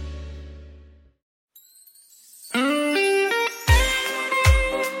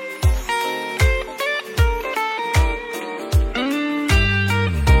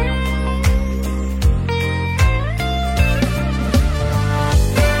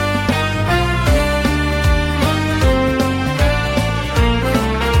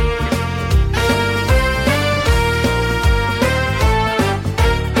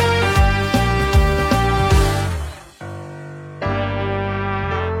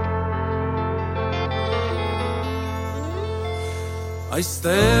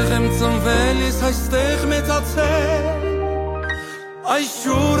 Այստեղ եմ ծնվել, ես այստեղ մեծացել, այս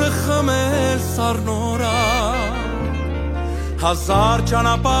ջուրը խմել սառնորա, հազար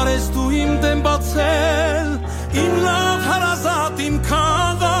ճանապարհ ես դու իմ դեմ բացել, իմ լավ հարազատ, իմ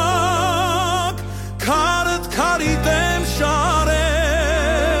քաղաք, քարդ քարի դեմ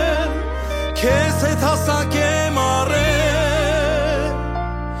շարել, քեզ հետ հասակ եմ առել,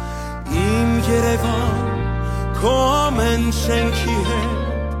 իմ Երևան, քո ամեն շենքի հետ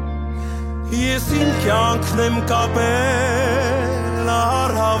ես իմ կյանքն եմ կապել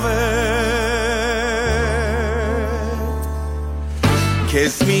առավել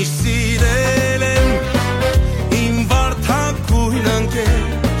Քեզ միշտ սիրել եմ իմ վարդագույն ընկեր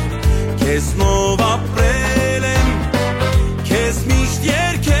Քեզնով ապրել եմ Քեզ միշտ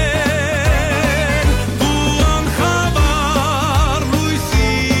երգել Դու անխավար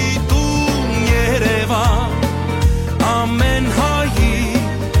լույսի տուն Երևան Ամեն հայի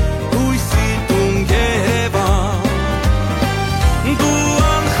հույսի տուն Երևան Դու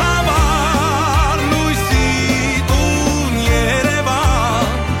անխավար լույսի տուն Երևան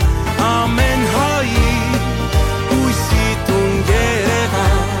Ամեն հայի հույսի տուն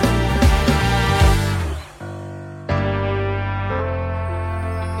Երևան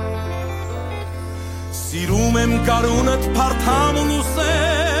Սիրում եմ գարունդ փարթամ ու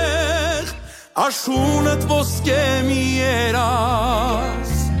սեղ Աշունդ ոսկե մի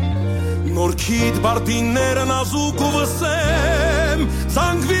երաս Նորքիդ բարդինները նազուկ ու վսեմ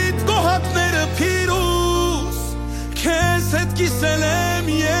Ծանգվիտ կոհակները փիրուս Քեզ հետ կիսել եմ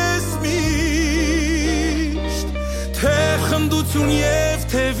ես միշտ Թե խնդություն և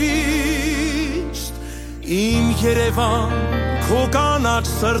թե վիշտ Իմ Երևան քո կանաչ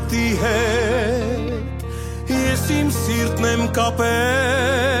սրտի հետ Ես իմ սիրտն եմ կապել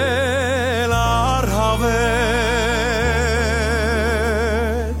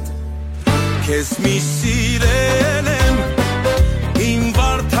առհավետ Քեզ միշտ սիրել եմ իմ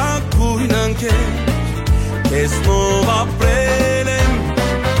վարդագույն ընկեր Քեզնով ապրել եմ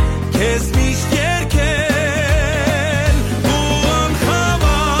Քեզ միշտ երգել Դու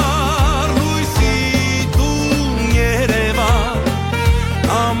անխավար լույսի տուն Երևան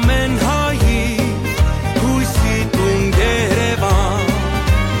Ամեն հայի հույսի տուն Երևան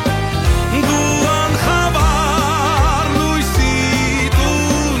Դու անխավար լույսի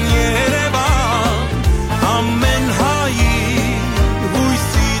տուն Երևան Ամեն հայի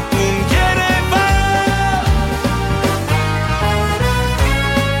հույսի տուն Երևան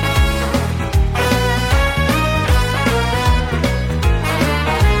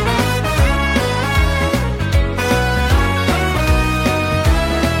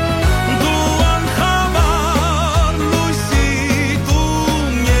Դու անխավար լույսի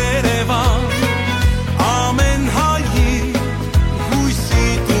տուն Երևան Ամեն հայի հույսի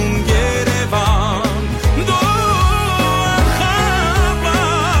տուն Երևան Դու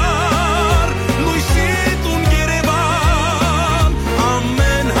անխավար լույսի տուն Երևան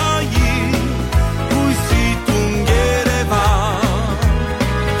Ամեն հայի հույսի տուն Երևան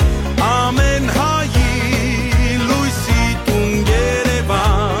Ամեն հայի լույսի տուն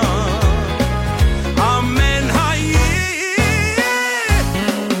Երևան Ամեն հայի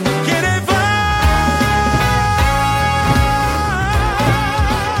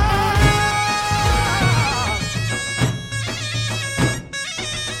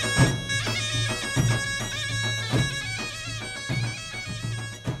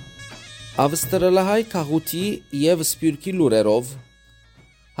Ավստրալահայ քաղուտի եւ սպյուրքի լուրերով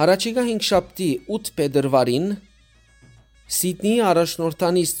Հարաճիգա 5 շաբթի 8 փետրվարին Սիդնեի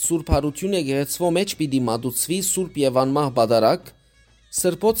առաջնորդանիստ Սուրբ Հարություն եկեղեցվո մեջ պիտի մատուցվի Սուրբ եւ անմահ բադարակ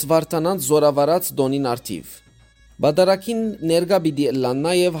Սրբոց Վարդանանց զորավարած Դոնին արդիվ Բադարակին ներկա պիտի ելան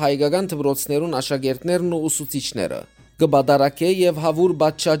նաեւ հայկական դպրոցներուն աշակերտներն ու ուսուցիչները Կբադարակե եւ հավուր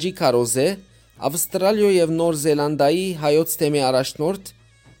բաճճի քարոզե Ավստրալիա եւ Նոր Զելանդիայի հայոց թեմի առաջնորդ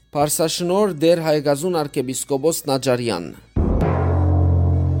Փարսաշնոր դեր հայկազուն arczepiskopos Նաջարյան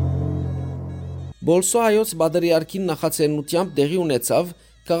Բոլսո հայոց բادرիարքին նախաձեռնությամբ տեղի ունեցավ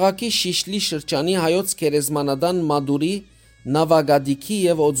քաղաքի Շիշլի շրջանի հայոց քերեզմանադան Մադուրի, Նավագադիքի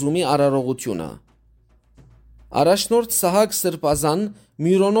եւ Օձումի արարողությունը։ Առաջնորդ Սահակ Սրբազան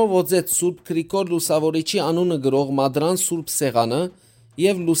Մյուրոնով օձեց Սուրբ Գրիգոր Լուսավորիչի անունը գրող Մադրան Սուրբ Սեղանը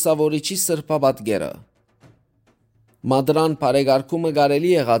եւ Լուսավորիչի սրբապատկերը։ Մադրան բարեգարկումը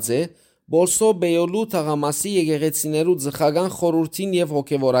կարելի եղած է Բորսո Բեյոլու թաղամասի եկեղեցիներու ձխական խորհրդին եւ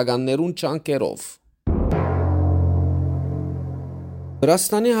հոգեվորականներուն չանկերով։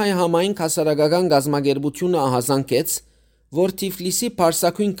 Վրաստանի հայ համայն հասարակական գազագերբությունը ահազանգեց, որ Թիֆլիսի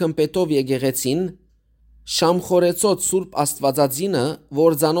Փարսակույն Կմպետով եկեղեցին Շամխորեցոտ Սուրբ Աստվածածինը,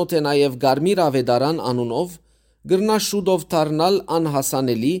 որ ցանոթ է նաև Գարմիր Ավետարան անունով, գրնա շուտով դառնալ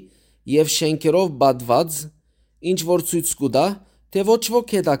անհասանելի եւ շենքերով բադված, ինչ որ ցույց կտա, թե ոչ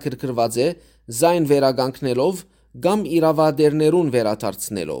ոք հետաքրքրված է զայն վերագանքնելով կամ իրավադերներուն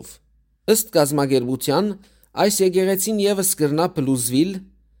վերադարձնելով։ Ըստ գազագերբության այս եկեղեցին եւս գրնա փլուզվիլ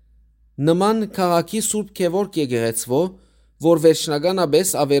նման քաղաքի Սուրբ Գևորգ եկեղեցվո, որ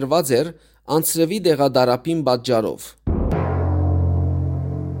վերջնականապես ավերված էր անցրևի դեղադարապին պատճառով։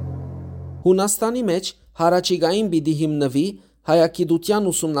 Հունաստանի մեջ հարաճիգային պիտի հիմնվի հայագիտության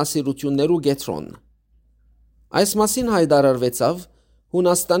ուսումնասիրություններու կենտրոն։ Այս մասին հայտարարվեցավ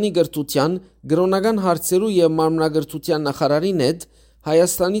Հունաստանի գրթության, գրոնական հարցերու եւ մարմնագրթության նախարարին հետ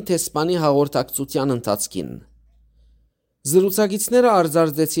Հայաստանի տեսփանի հաղորդակցության ընթացքին։ Զրուցակիցները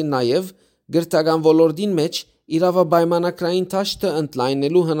արձարծեցին նաեւ գրթական ոլորտին մեջ իրավապայմանագրային դաշտը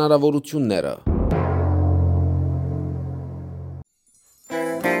ընդլայնելու հնարավորությունները։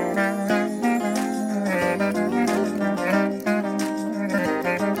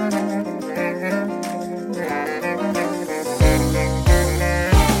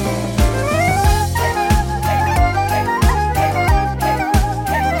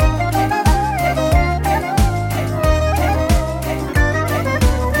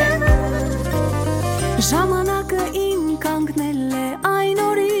 Ժամանակը իմ կանգնել է այն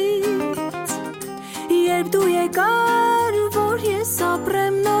օրից, երբ դու եկար, որ ես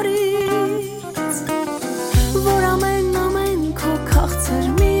ապրեմ նորից, որ ամեն քո քաղցր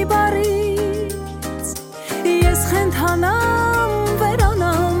մի բարից, ես խենթանամ,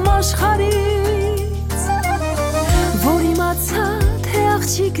 վերանամ աշխարից, որ իմացա, թե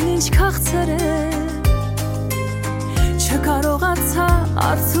աղջիկն ինչ քաղցր է, չկարողացա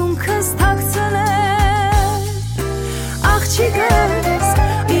արցունքս թաքցնել։ Աղջիկս,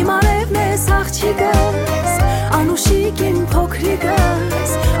 իմ արևն ես աղջիկս, անուշիկ իմ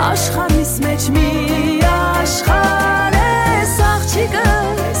փոքրիկս, աշխարհիս մեջ մի աշխարհ ես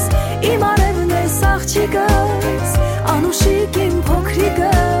աղջիկս, իմ արևն ես աղջիկս, անուշիկ իմ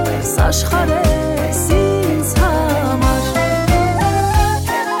փոքրիկս, աշխարհ ես ինձ համար։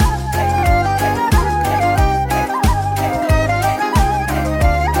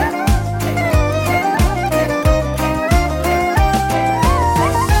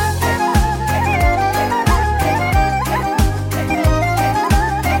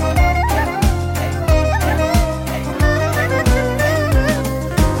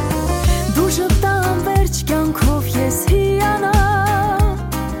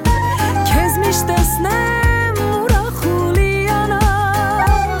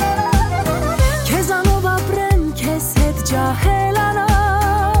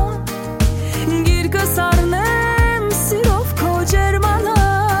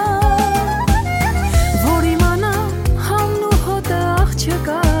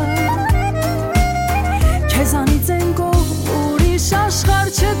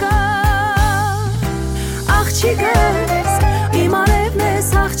 Աղջիկս, իմ արևն ես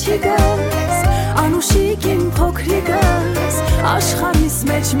աղջիկս, անուշիկ իմ փոքրիկս, աշխարհիս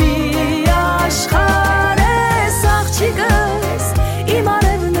մեջ մի աշխարհ ես աղջիկս, իմ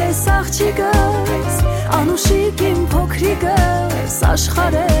արևն ես աղջիկս, անուշիկ իմ փոքրիկս,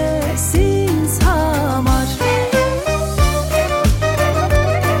 աշխարհ ես ինձ համար։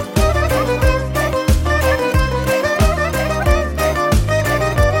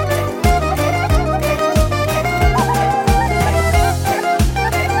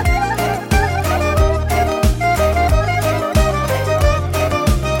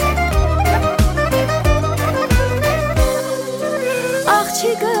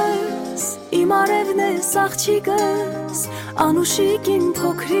 Աղջիկս, անուշիկ իմ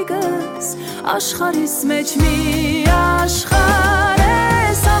փոքրիկս, աշխարհիս մեջ մի աշխարհ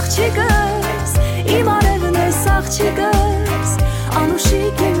ես աղջիկս, իմ արևն ես աղջիկս,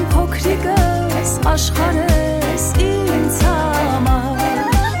 անուշիկ իմ փոքրիկս, աշխարհ ես ինձ համար,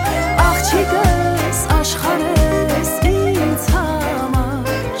 աղջիկս, աշխարհ ես ինձ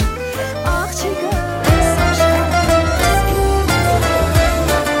համար, աղջիկս, աշխարհ ես ինձ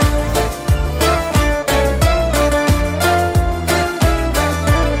համար։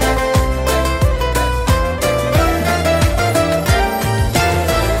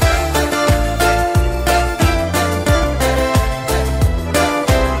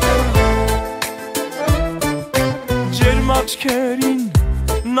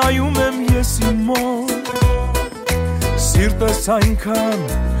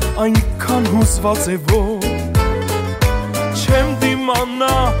 Սիրտս այնքան հուսված է որ չեմ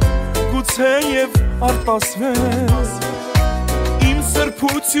դիմանա գուցե եւ արտասվես իմ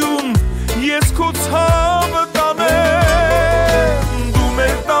սրբություն ես քո ցավը կանեմ դու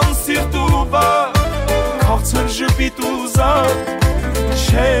մեր տան սիրտու բար քաղցր ժպիտ ու զար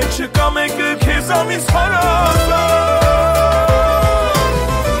չէ չկա մեկը քեզանից հարազատ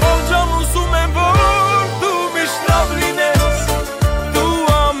Մամջան ուզում եմ որ դու միշտ լավ լինես դու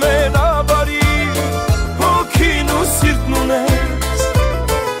ամենաբարի հոգին ու սիրտն ունես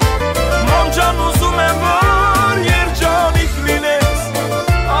Մամջան ուզում եմ որ երջանիկ լինես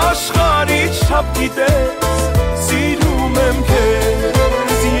աշխարհի չափ գիտես սիրում եմ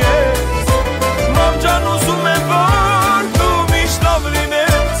քեզ ես Մամջան ուզում եմ որ դու միշտ լավ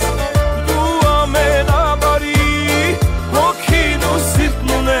լինես դու ամենաբարի հոգին ու սիրտն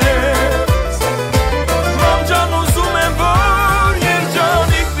ունես Մամջան ուզում եմ որ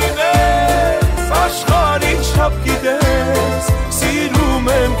երջանիկ լինես աշխարհի չափ գիտես սիրում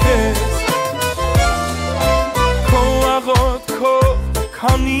եմ քեզ քո աղոտ քո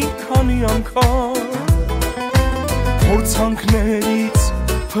քանի անգամ Փորձանքներից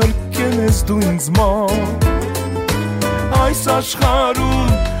փրկել ես դու ինձ ման Այս աշխարհում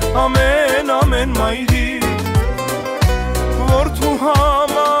ամեն մայրի Որդու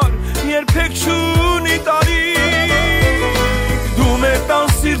համար երբեք չունի տարիք Դու մեր տան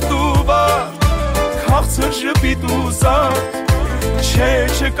սիրտու բար քաղցր ժպիտ ու զատ Չէ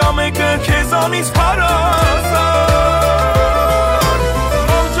չկա մեկը քեզանից հարազատ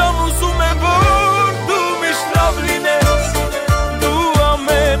Մամջան ուզում եմ որ դու միշտ լավ լինես դու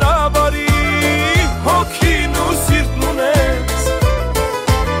ամենաբարի հոգին ու սիրտն ունես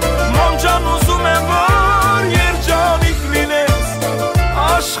Մամջան ուզում եմ որ երջանիկ լինես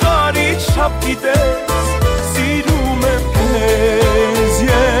աշխարհի չափ գիտես սիրում եմ քեզ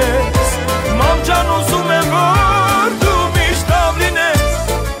ես Մամջան ուզում եմ որ դու միշտ լավ լինես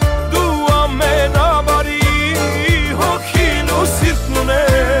դու ամենաբարի հոգին ու սիրտն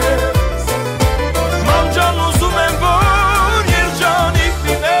ունես Մամջան ուզում եմ որ երջանիկ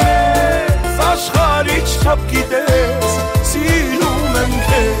լինես աշխարհի չափ գիտես սիրում եմ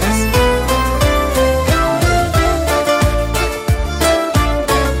քեզ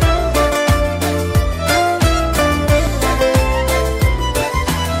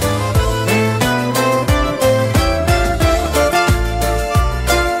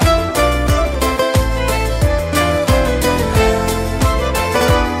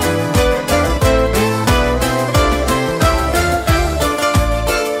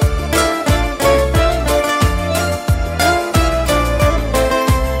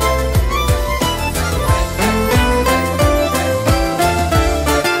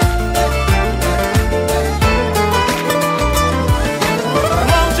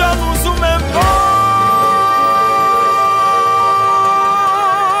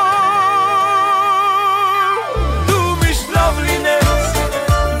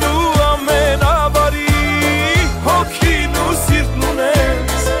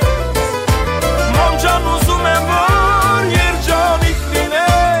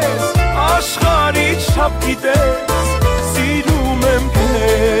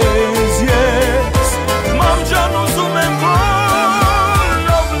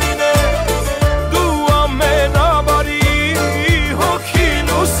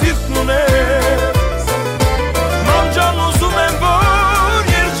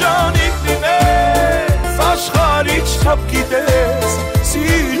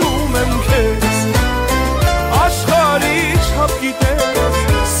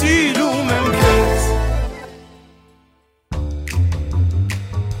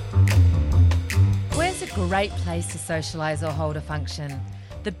Great place to socialise or hold a function.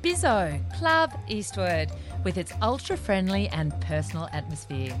 The Bizzo Club Eastwood, with its ultra-friendly and personal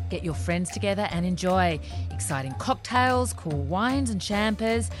atmosphere. Get your friends together and enjoy exciting cocktails, cool wines and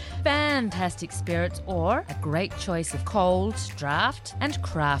champers, fantastic spirits, or a great choice of cold, draft and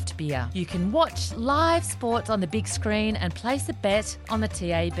craft beer. You can watch live sports on the big screen and place a bet on the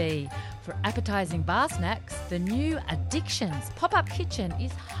TAB. For appetising bar snacks, the new Addictions pop-up kitchen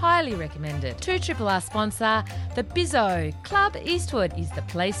is highly recommended. 2RRR sponsor, the Bizzo Club Eastwood is the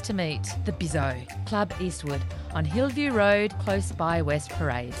place to meet. The Bizzo Club Eastwood on Hillview Road, close by West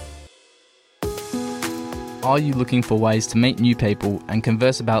Parade. Are you looking for ways to meet new people and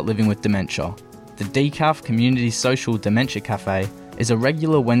converse about living with dementia? The DCAF Community Social Dementia Cafe is a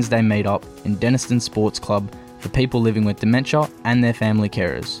regular Wednesday meet-up in Denniston Sports Club for people living with dementia and their family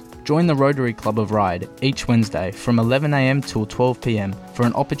carers. Join the Rotary Club of Ryde each Wednesday from 11 a.m. till 12 p.m. for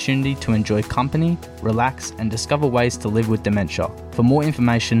an opportunity to enjoy company, relax and discover ways to live with dementia. For more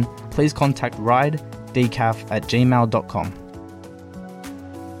information, please contact ridedecaf@gmail.com.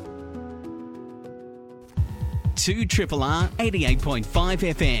 2RRR 88.5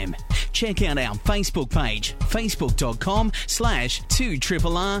 FM. Check out our Facebook page,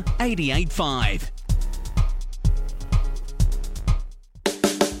 facebook.com/2RRR 885.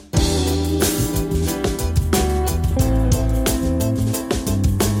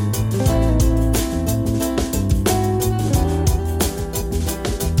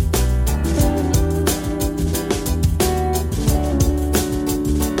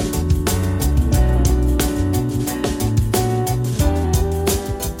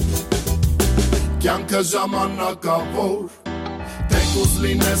 Կյանքը ժամանակավոր, թեկուզ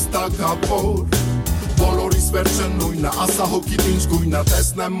լինես տակավոր, բոլորիս վերջը նույնը, ասա հոգիտ ինչ գույնը,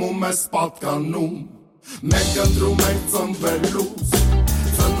 տեսնեմ ու մեզ պատկանում, մենք ընտրում ենք ծնվելուց,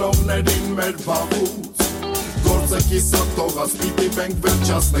 ծնողներին մեր վաղուց, գործը կիսատ թողած, պիտի մենք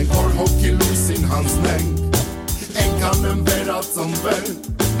վերջացնենք, որ հոգի լույսին հանձնենք, ենքան եմ վերածնվել,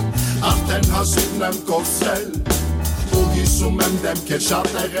 արդեն հաշիվն եմ կորսրել, ու հիշում եմ դեմքեր, շատ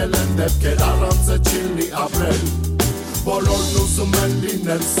եղել են դեպքեր, առանց է չիլնի ապրել, բոլորն ուզում են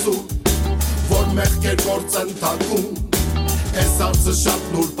լինել սուր, որ մեղքեր գործ են թակում, ես արծը շատ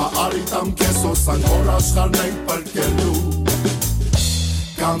նուրպա, արիտամ կեզ հոսանք, որ աշխարն ենք պրկելու,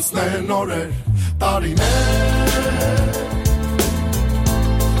 կանցնեն օրեր, տարիներ,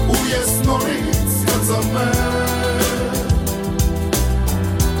 ու ես նորից կծմեմ,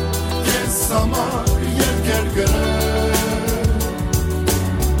 կեզ համար երկեր գրեմ,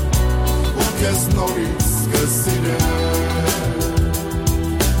 ու կեզ նորից կսիրեմ,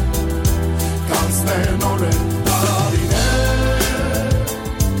 կանցնեն օրեր, տարիներ,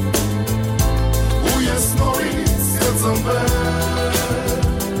 ու ես նորից կծմեմ,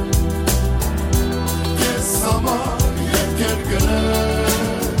 կեզ համար երկեր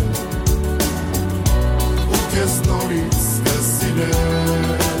գրեմ, ու կեզ նորից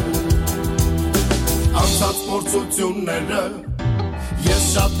կսիրեմ, անցած փորձությունները ես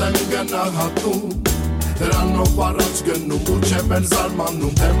շատ եմ գնահատում, դրանով առաջ գնում ու չեմ էլ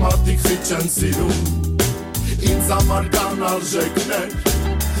զարմանում, թե մարդիկ խիչ են սիրում, ինձ համար կան արժեքներ,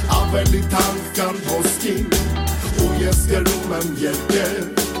 ավելի թանկ կան ոսկին, ու ես գրում եմ երկեր,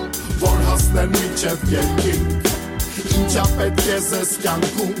 որ հասնեն մինչև երկինք, ինչա պետք է զես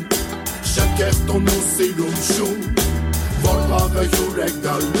կյանքում, շքեղտուն ու սիրում շում, որ վաղը հյուր է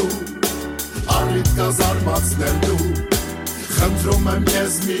գալու, առիթ կա զարմացնելու, խնդրում եմ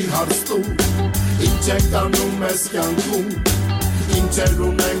ես մի հարստու, ինչ ենք անում ես կյանքում, ինչեր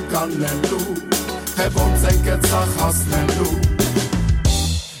ունենք անելու, թե ոնց ենք է ծախ հասնելու,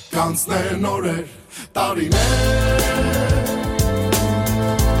 կանցնեն օրեր, տարիներ,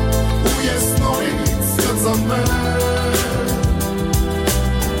 ու ես նորից կծմեմ,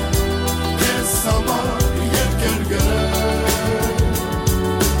 ես համար երկեր գրեմ,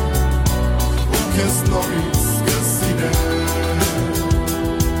 ու կեզ նորից կսիրեմ,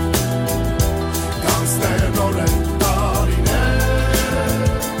 կանցնեն օրեր, տարիներ,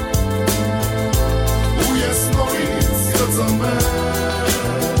 ու ես նորից կծմեմ,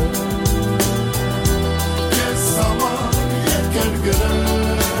 կեզ համար երկեր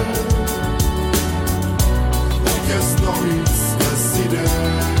գրեմ, ու կեզ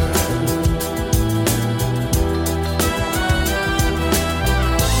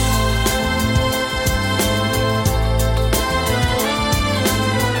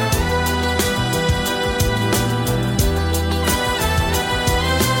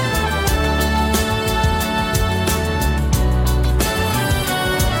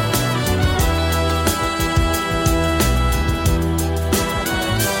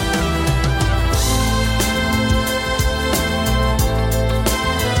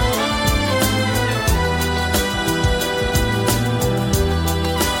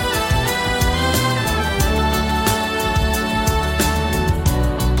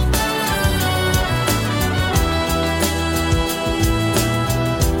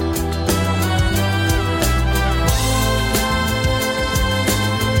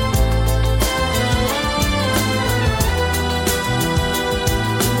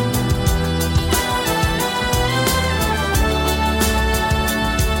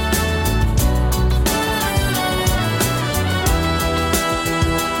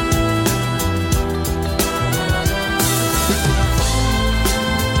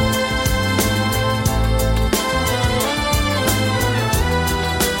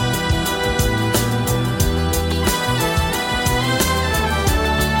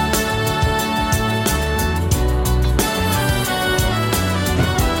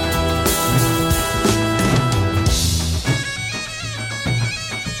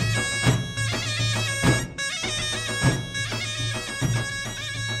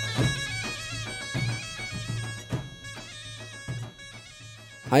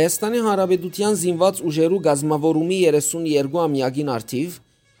Հայաստանի Հանրապետության զինված ուժերու գազմավորումի 32-ամյակին արդիվ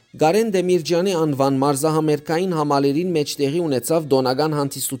Գարեն Դեմիրջյանի անվան մարզահամերգային համալիրին մեջ տեղի ունեցավ դոնական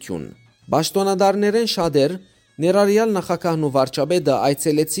հանդիսություն։ Պաշտոնադարներեն շատեր, ներառյալ նախագահն ու վարչապետը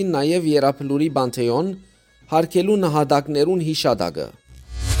այցելեցին նաև Երապլուրի Բանթեոն, հարգելու նահատակներուն հիշադակը։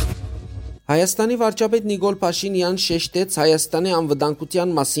 Հայաստանի վարչապետ Նիկոլ Փաշինյան շեշտեց Հայաստանի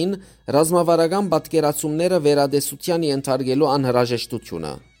անվտանգության մասին ռազմավարական պատկերացումները վերադեսության ենթարկելու անհրաժեշտությունը։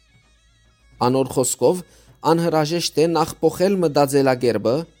 Անոր խոսքով անհրաժեշտ է նախ փոխել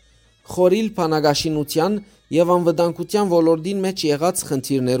մտածելակերպը, խորիլ բանակաշինության եւ անվտանգության ոլորտին մեջ եղած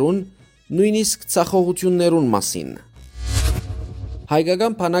խնդիրներուն, նույնիսկ ցախողություններուն մասին։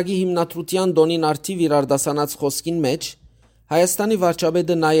 Հայկական բանակի հիմնադրության դոնին արդիվ իր արտասանած խոսքին մեջ Հայաստանի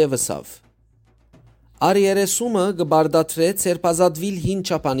վարչապետը նաև ասավ. Արիերեսումը գբարդատրե ցերպազատվիլ հին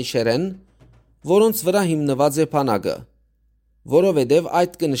չափանիշերեն, որոնց վրա հիմնված է բանակը, որովհետև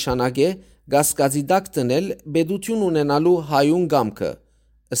այդ կնշանակե գասկածի տակ տնել բեդություն ունենալու հայուն գամքը,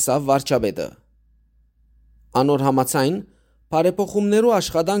 ըսավ վարչապետը։ Անոր համաձայն բարեփոխումներու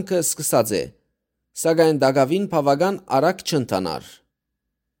աշխատանքը սկսած է, սակայն դակավին բավական արագ չընթանար։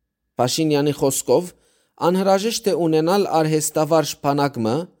 Փաշինյանի խոսքով անհրաժեշտ է ունենալ արհեստավարժ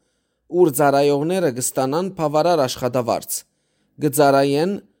բանակը, ուր ծառայողները կստանան բավարար աշխատավարձ,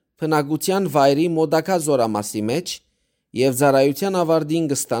 կծառայեն բնակության վայրի մոտակա զորամասի մեջ եւ ծառայության ավարտին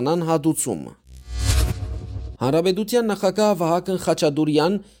կստանան հատուցում։ Հանրապետության նախագահ Վահագն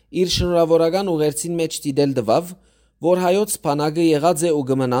Խաչատուրյան իր շնորհավորական ուղերձին մեջ դիտել տվավ, որ հայոց բանակը եղած է ու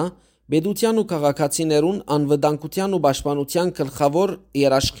կմնա պետության ու քաղաքացիներուն անվտանգության ու պաշտպանության գլխավոր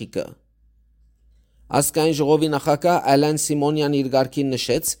երաշխիքը։ Ազգային ժողովի նախագահ Ալեն Սիմոնյան իր գարքին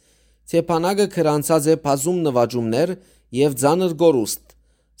նշեց, թե բանակը քրանցած է բազում նվաճումներ եւ ծանր գորուստ,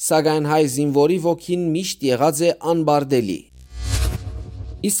 սակայն հայ զինվորի ոգին միշտ եղած է անբարդելի։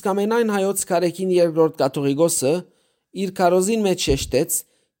 Իսկ ամենայն հայոց կարեկին երկրորդ կաթողիկոսը իր քարոզին մեջ շեշտեց,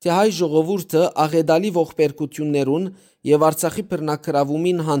 թե հայ ժողովուրդը աղետալի ողբերգություններուն եւ Արցախի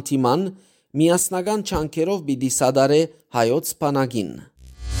բռնակրավումին հանդիման միասնական չանքերով պիտի սադարե հայոց բանակին։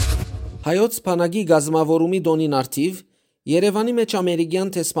 Հայոց բանակի գազմավորումի դոնին արդիվ Երևանի մեջ ամերիկյան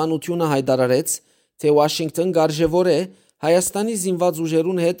տեսփանությունը հայտարարեց, թե Վաշինգտոն կարժևոր է Հայաստանի զինված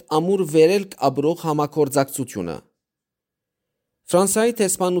ուժերուն հետ ամուր վերելք ապրող համագործակցությունը։ Ֆրանսիայի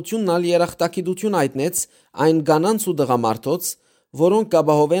տեսփանությունն ալ երախտագիտություն հայտնեց այն կանանց ու տղամարդոց, որոնք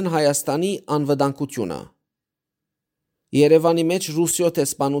կապահովեն Հայաստանի անվտանգությունը։ Երևանի մեջ Ռուսիո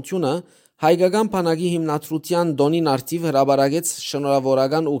տեսփանությունը հայկական բանակի հիմնադրության դոնին արդիվ հրաբարակեց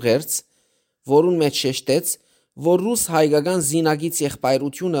շնորհավորական ուղերձ, որուն մեջ շեշտեց, որ ռուս-հայկական զինագից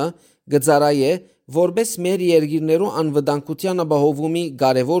եղբայրությունը գծարայ է որպես մեր երկիրներու անվտանգության ապահովումի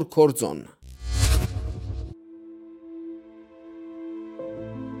կարևոր գործոն։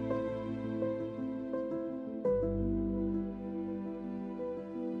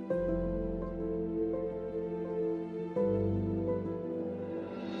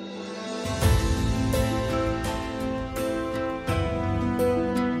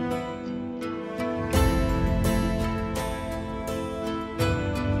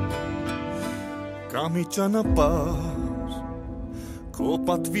 Կամի ճանապար քո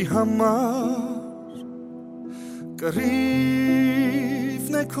պատվի համար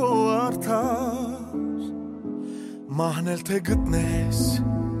կռիվն է քո արդար մահնել թե գտնես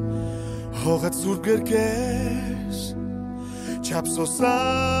հողդ սուրբ գրկես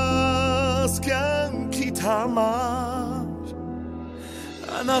չափսոսած կյանքիդ համար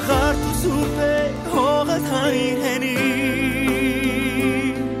անախարտ ու սուրբ է հողդ հայր հենի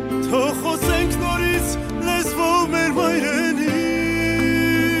թող խոսենք նորից լեզվով մեր վայրենի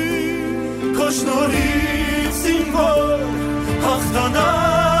քո շնորհիվ զինվոր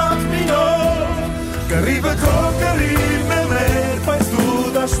հաղթանակ մինոր կռիվը քո կռիվն է մեր բայց դու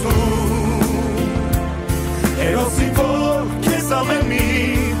դաշտում հերոսին որ քեզ ամեն մի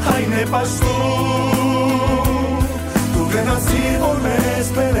հայն է պաշտում դու գնացիր որ մեզ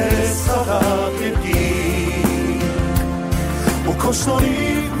բերես խաղաղ երկիր ու քո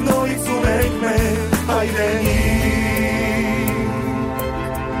շնորհիվ նորից ունենք մեր հայրենի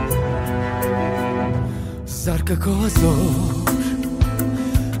Զարկը քո ազոր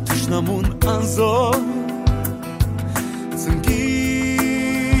թշնամուն անզոր ծնկի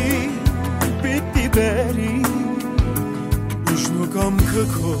պիտի բերի ուժն ու կամքը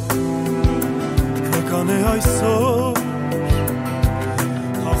քո կական է այսօր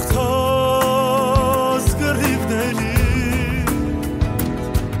հաղթած կռիվների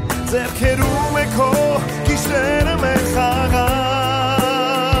ձեռքերում է քո գիշերը մեր խաղաղ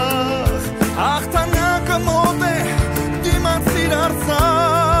հաղթանակը մոտ է դիմացիր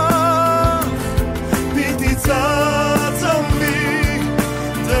Արցախ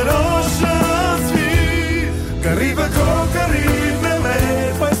Կռիվը քո կռիվն է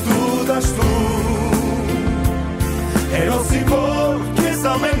մեր, բայց դու դաշտում Հերոսի որ քեզ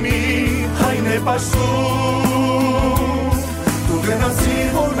ամեն մի հայն է պաշտում Դու գնացիր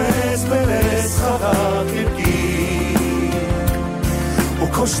որ մեզ բերես խաղաղ երկիր Ու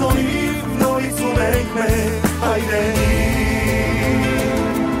քո շնորհիվ նորից ունենք մեր հայրենիք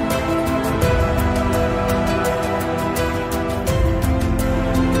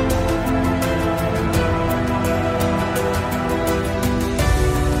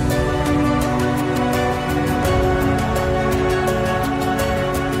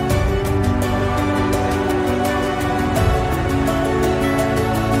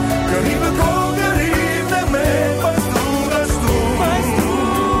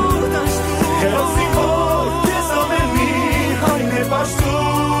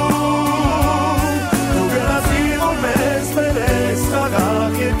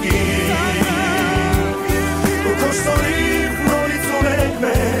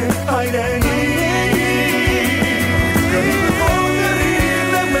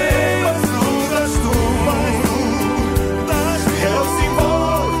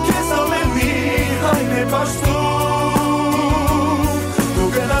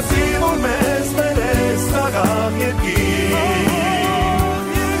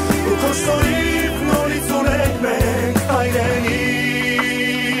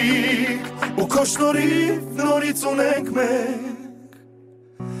Շնորհիվ նորից ունենք մենք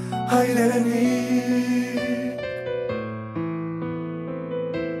հայրենիք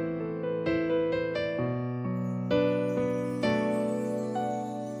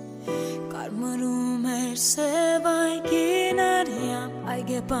Կարմրում էր սև այգին արյամբ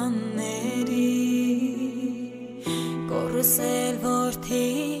այգեպանների Կորսել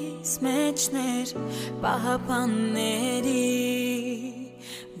որդիս մեջներ պահապանների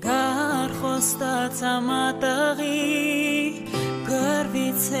Գար խոստաց ամատաղի,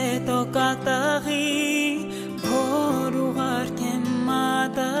 գրվից հետո կատաղի, որ ուղարք եմ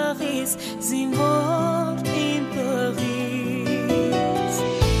մատաղից, զինվոր իմ տղից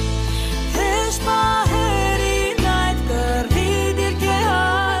Հեշ պահերին այդ գրվի դիրք է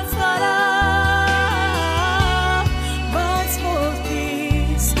հացարա, բայց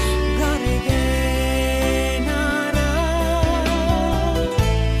որդիս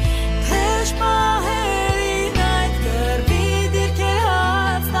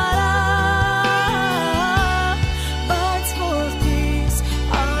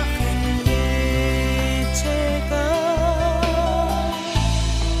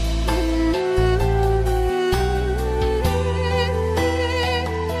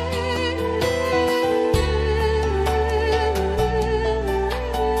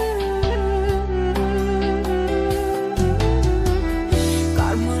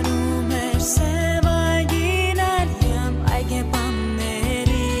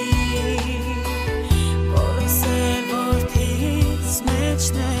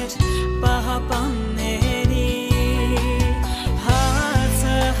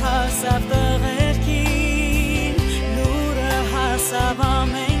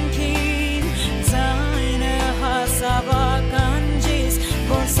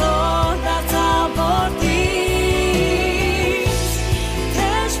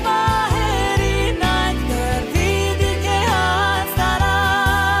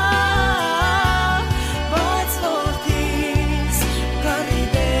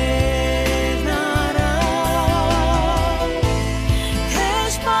գարիգ են արա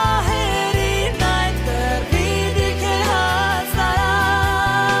Հեշ պահերի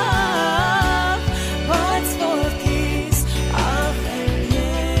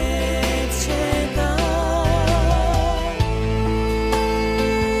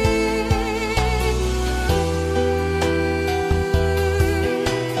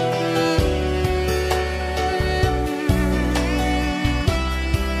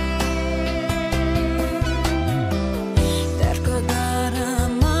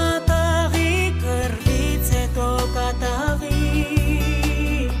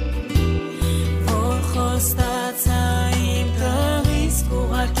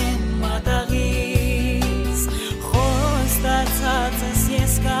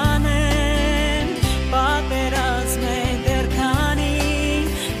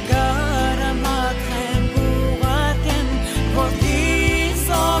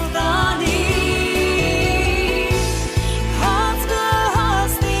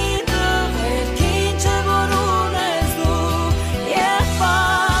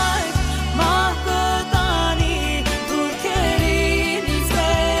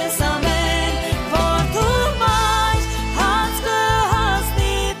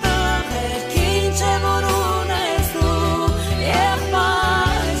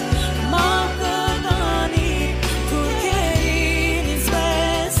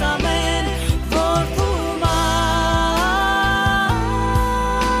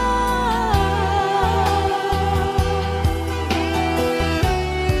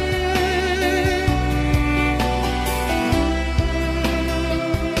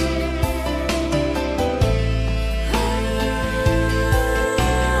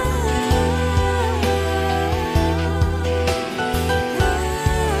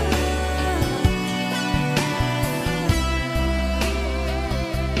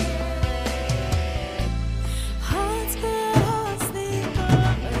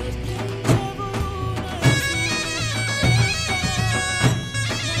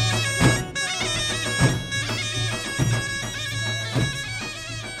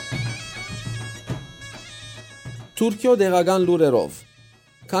Թուրքիո դեղական լուրերով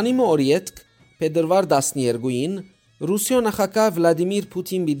քանի օր յետք փետրվար 12-ին Ռուսիո նախագահ Վլադիմիր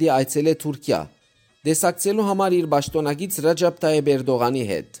Պուտին պիտի այցելե Թուրքիա դեսակցելու համար իր պաշտոնակից Ռաջապ Թայիփ Էրդողանի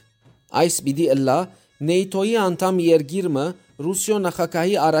հետ այս պիտի ըլլա NATO-ի անդամ երկիրը Ռուսիո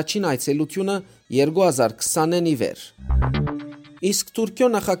նախագահի առաջին այցելությունը 2020-ի վեր իսկ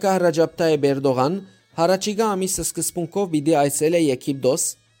Թուրքիո նախագահ Ռաջապ Թայիփ Էրդողան հարաճիգա ամիսը սկզբունքով պիտի այցելե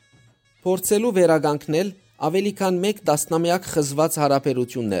Եգիպտոս փորձելու վերականգնել ավելի քան 1 տասնամյակ խզված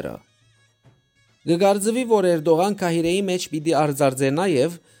հարաբերությունները Գգարձվի որ Էրդողան Կահիրեի մեջ պիտի արձարծե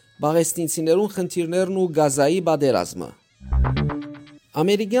նաև բաղեստինցիներուն խնդիրներն ու Գազայի բادرազմը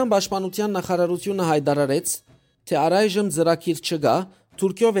Ամերիկյան պաշտպանության նախարարությունը հայտարարեց թե առայժմ ծրագիր չկա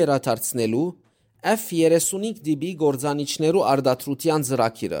Թուրքիո վերադարձնելու F-35 դիբի գործանիչներու արդարության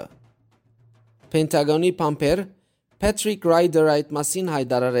ծրագիրը Պենտագոնի փամփեր Patrick Ryder այդ մասին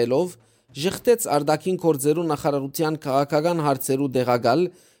հայտարարելով ժխտեց արտաքին գործերու նախարարության քաղաքական հարցերու դեղակալ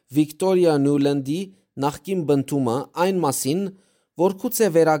Վիկտորիա Նյուլանդի նախկին բնդումը այն մասին, որ գուցե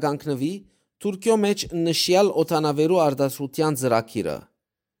վերականգնվի Թուրքիո մեջ նշյալ օտանավերու արդարության ծրագիրը։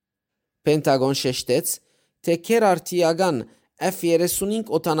 Պենտագոն շեշտեց, թե քերարտիական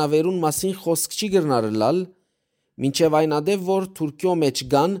F-35 օտանավերուն մասին խոսք չի գտնարլալ, մինչև այնադեպ որ Թուրքիո մեջ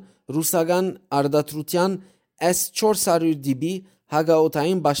կան ռուսական արդարության S-400 դիբի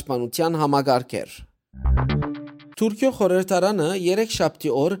հագաօտային պաշտպանության համագարկեր։ Թուրքիո խորհրդարանը 3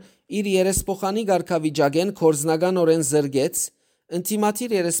 շաբթի օր իր երեսփոխանի ղարքավիճակեն կորզնականորեն զրգեց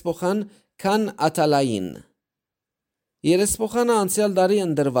ինտիմատիր երեսփոխան Քան Ատալային։ Երեսփոխանը անցյալ տարի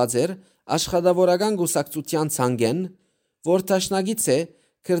ընդրված էր աշխատավորական գուսակցության ցանկեն, որ տաշնագից է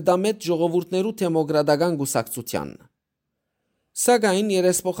քրդամետ ժողովուրդներու դեմոկրատական գուսակցության։ Սակայն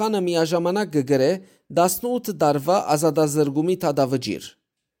երեսփոխանը միաժամանակ գգրե 18 տարվա ազատազրկումի թադավճիր։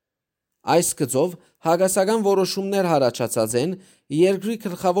 Այս գծով հագասական որոշումներ հարաճած են երկրի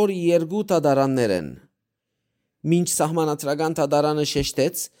գլխավոր 2 տադարաններեն։ Մինչ սահմանադրական տադարանը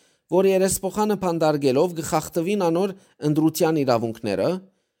շեշտեց, որ երեսփոխանը փանդարգելով գխախտվին անոր ընդրության իրավունքները,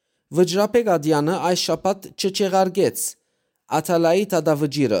 Վջրապեկ Ադյանը այս շաբաթ չչեղարկեց Աթալայի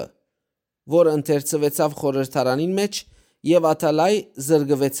տադավճիրը, որ ընթերցվեցավ խորհրդարանին մեջ եւ Աթալայ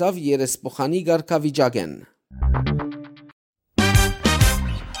զրկվեցավ երեսփոխանի ղարքավիճակեն։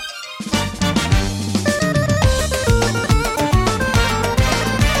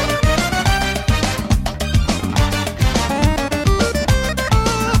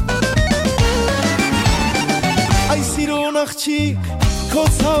 Աղջիկ քո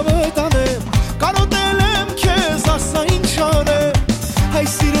ցավը տանեմ կարոտել եմ քեզ ասա ինչ անեմ հայ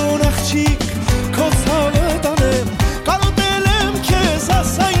սիրուն աղջիկ քո ցավը տանեմ կարոտել եմ քեզ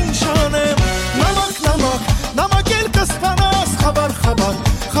ասա ինչ անեմ նամակ էլ կստանաս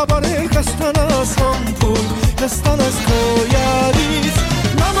խաբար էլ կստանաս համբույր կստանաս քո յարից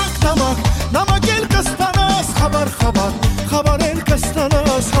նամակ էլ կստանաս խաբար էլ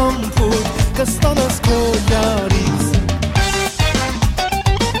կստանաս համբույր կստանաս քո յարից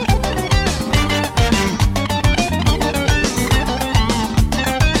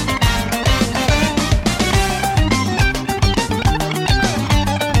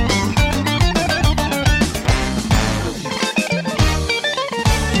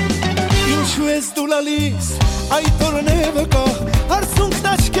Այդ օրնևը կա հարցունք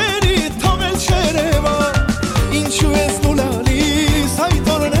տաչկերի թողել չերևա Ինչու ես դու լալիս այդ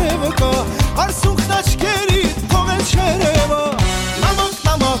օրնևը կա հարցունք տաչկերի թողել չերևա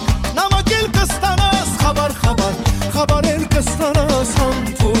Նամակ էլ կստանաս խաբար էլ կստանաս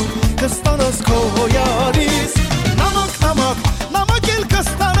համբույր կստանաս քո յարից Նամակ էլ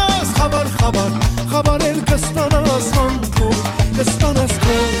կստանաս խաբար էլ կստանաս համբույր կստանաս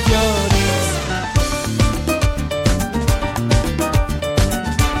քո յարից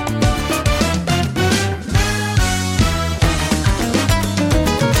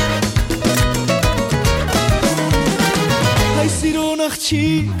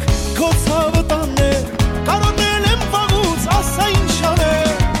Աղջիկ քո ցավը տանեմ կարոտել եմ վաղուց ասա ինչ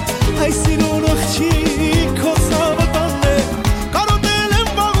անեմ հայ սիրուն աղջիկ քո ցավը տանեմ կարոտել եմ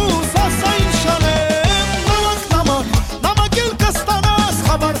վաղուց ասա ինչ անեմ նամակ էլ կստանաս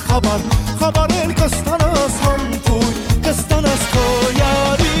խաբար էլ կստանաս համբույր կստանաս քո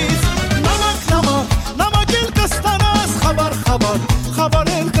յարից նամակ էլ կստանաս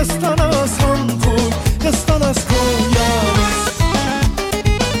խաբար էլ կստանաս համբույր կստանաս քո յարից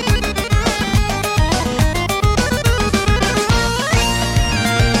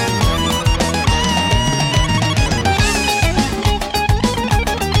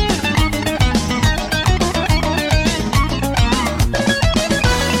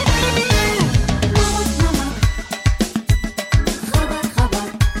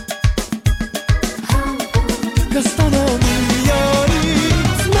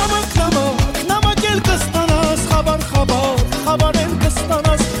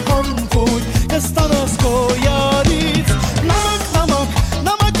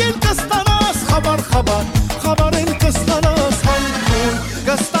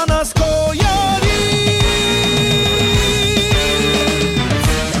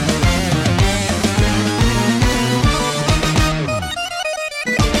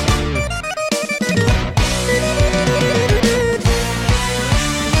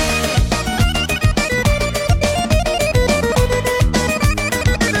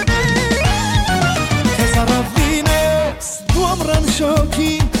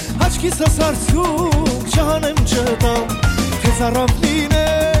Աչքիսս արցում չանեմ չտամ Թե զարավնին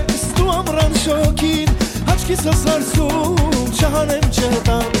ես դու ամրան շոքին Աչքիսս արցում չանեմ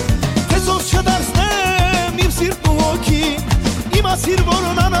չտամ Թե զոր չդարսնեմ իմ սիրտն ու հոգին Իմասիր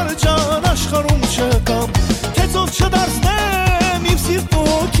որն անարջան աշխարում չկամ Թե զոր չդարսնեմ իմ սիրտն ու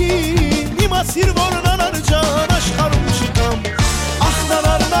հոգին Իմասիր որն անարջան աշխարում չկամ Ախ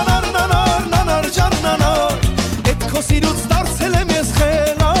նանար նանար նանար նանար ջան նանար Էդ քո սիրուց դարձել եմ ես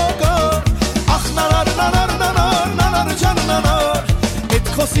խելագար Ախ նանար նանար նանար նանար ջան նանար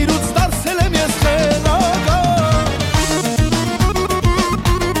Էդ քո սիրուց դարձել եմ ես խելագար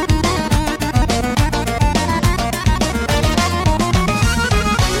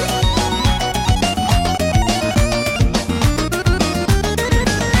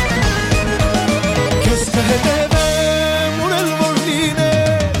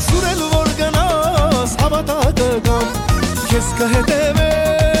Քեզ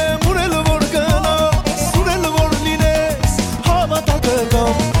կհետևեմ ուրել որ գնաս ուրել որ լինես հավատա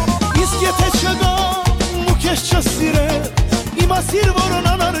կգամ Իսկ եթե չգամ ու քեզ չսիրեմ իմասիր որն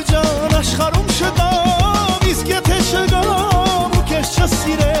անարջան աշխարում չկամ Իսկ եթե չգամ ու քեզ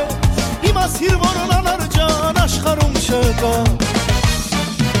չսիրեմ իմասիր որն անարջան աշխարում չկամ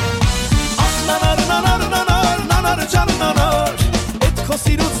Ախ նանար նանար նանար նանար ջան նանար Էդ քո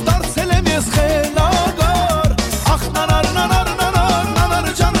սիրուց դարձել եմ ես խելագար Ախ նանար նանար նանար նանար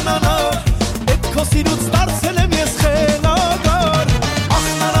ջան նանար Էդ քո սիրուց դարձել եմ ես խելագար Ախ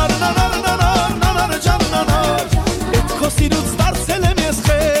նանար նանար նանար նանար ջան նանար Էդ քո սիրուց դարձել եմ ես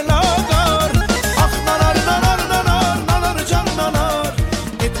խելագար Ախ նանար նանար նանար նանար ջան նանար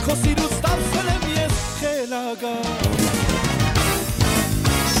Էդ քո սիրուց դարձել եմ ես խելագար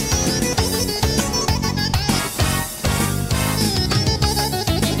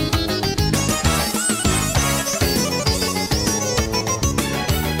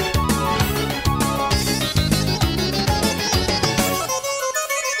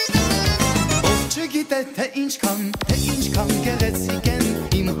Թե ինչքան գեղեցիկ են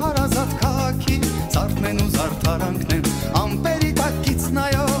իմ հարազատ քաղաքի Զարդն են ու զարդարանքն են ամպերի տակից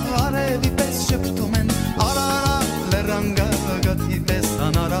նայող արևի պես շպտում են Արարատ լեռանգա գաթի պես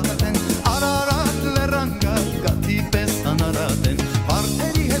անարատ են Արարատ լեռանգա գաթի պես անարատ են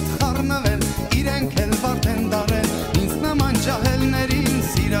Վարդերի հետ խառնվել իրենք էլ վարդ են դարել Ինձ նման ջահելներին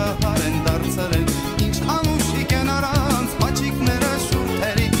սիրահար են դարձրել Ինչ անուշիկ են առանց պաչիկները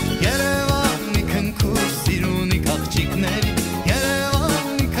շուրթերի Երևանի քնքուշ սիրունիկ աղջիկների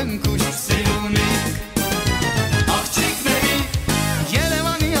Երևանի քնքուշ սիրունիկ աղջիկների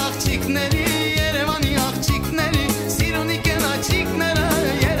Երևանի աղջիկների Երևանի աղջիկների Սիրունիկ են աղջիկները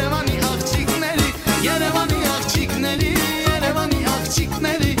Երևանի աղջիկների Երևանի աղջիկների Երևանի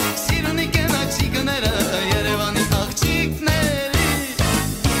աղջիկների Սիրունիկ են աղջիկները Երևանի աղջիկների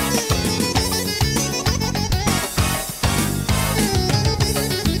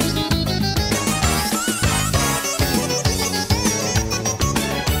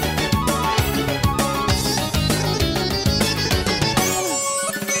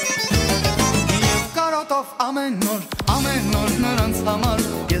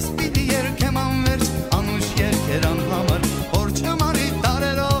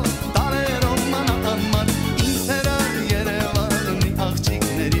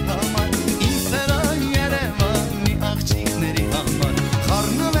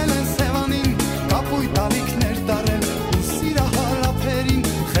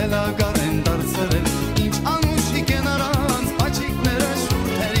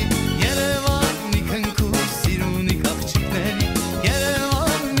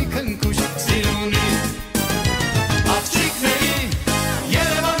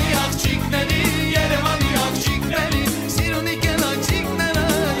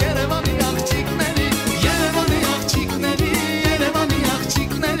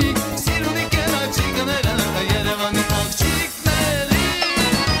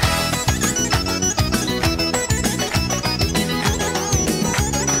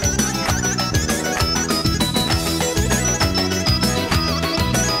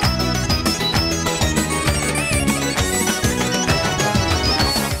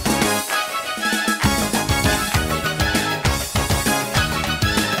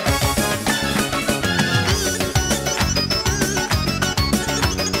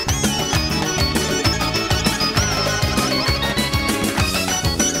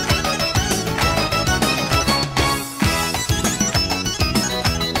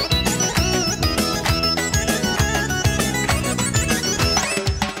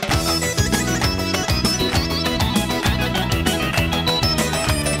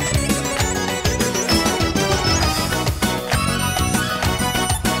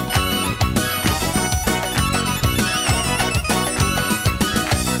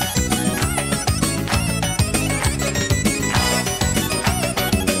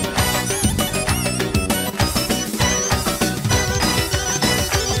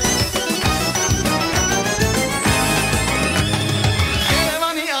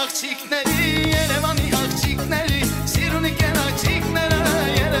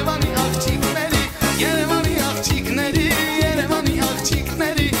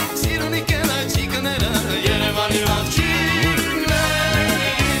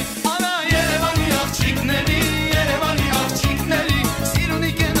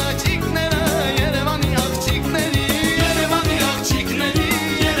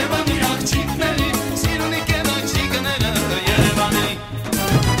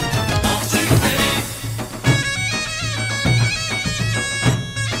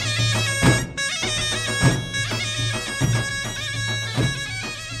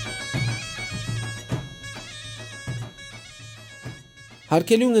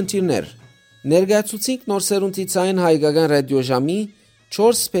Հարգելի ունկնդիրներ, ներկայացուցինք Նոր Սերունդի Ձայն Հայկական Ռատիոժամի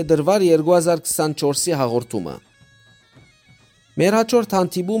 4 փետրվար 2024-ի հաղորդումը։ Մեր հաջորդ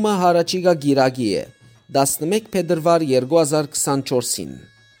հանդիպումը հարաճիգա գիրագի է 11 փետրվար 2024-ին։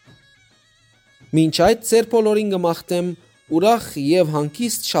 Մինչ այդ ձեր բոլորին կմաղթեմ ուրախ եւ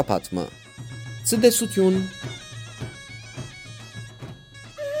հանգիստ շաբաթ։ Ցտեսություն։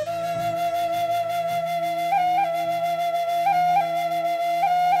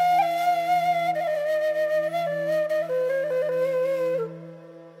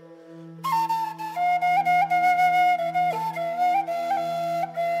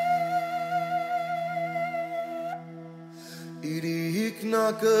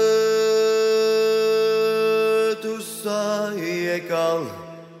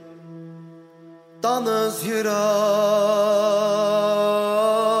 Տանս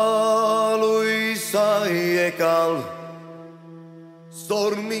լույսա եկալ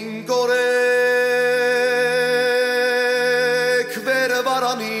Ստորմին կորեք վեր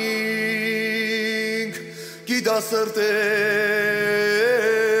վարանինք Գիդա սրտես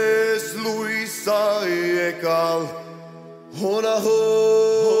լույսա եկալ Հոնահո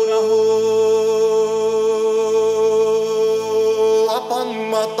ապան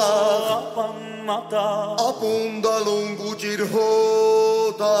մատաղ Ապունդալուն գուջիր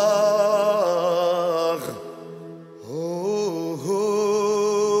հոտաղ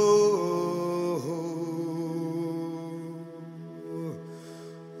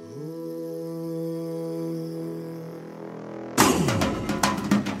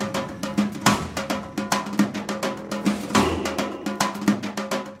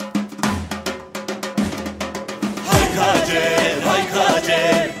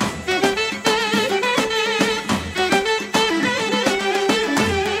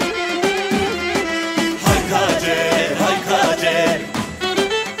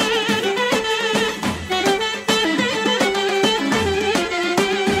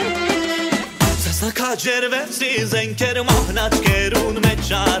Ջերվեցի զենքեր մահնաճկերուն մեջ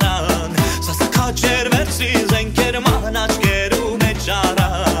արան Սասակաջերվեցի զենքեր մահնաճկերուն մեջ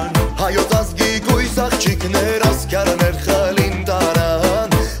արան Հայոց ազգի գույս աղջիկներ ասկյարներ խլին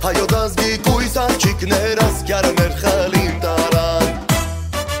տարան Հայոց ազգի գույս աղջիկներ ասկյարներ խլին տարան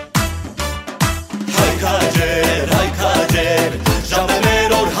Հայքաջեր,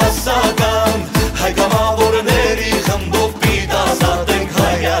 ժամեր օր հասական Հայկամավորների խմբով պիտ ազատենք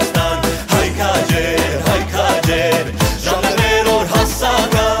Հայաստան Հայքաջեր, ժամեր օր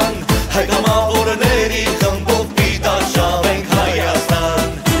հասական Հայկամավորների խմբով պիտ արշավենք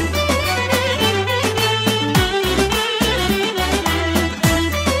Հայաստան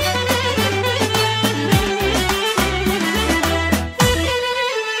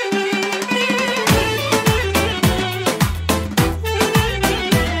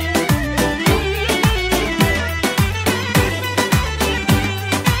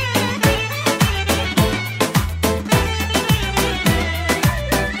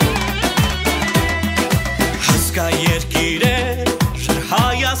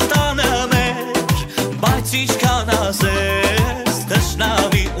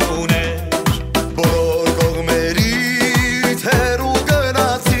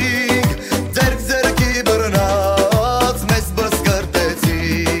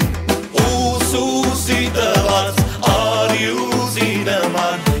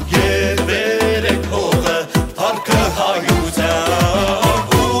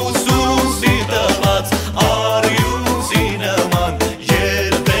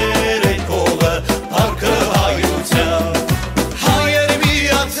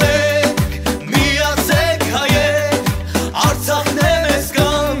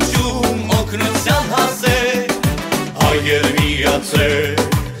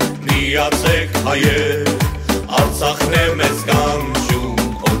միացեք հայեր, Արցախն է մեզ կանչում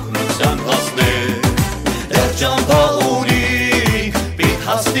օգնության հասներ, դեռ ճամփա ունի պիտ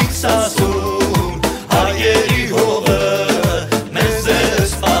հասնիկ սասուն, հայերի հողը մեզ է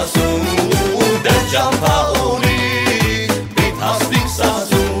սպասում, դեռ ճամփա ունի պիտ հասնիկ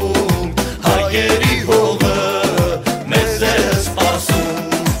սասուն, հայերի հողը մեզ է սպասում.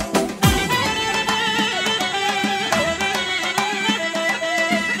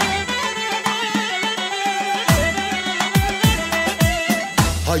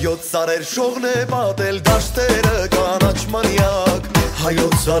 Հայոց սարեր շողն է պատել դաշտերը կանաչ մանյակ,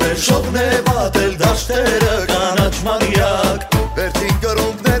 Հայոց սարեր շողն է պատել դաշտերը կանաչ մանյակ, Վերջին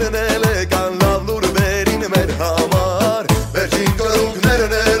կրունկներն էլ եկան լավ լուր բերին մեր համար, Վերջին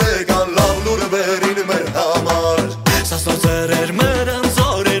կրունկներն էլ եկան լավ լուր բերին մեր համար, Սասոծերեր մրան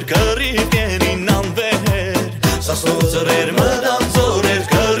զորեր կռիվ գենին անվեր, Սասոծերեր մրան զորեր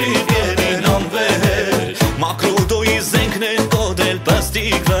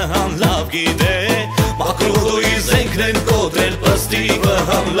են կոտրել պստիվը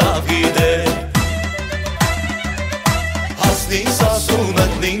համ լավ գիտեր Հասնին սասում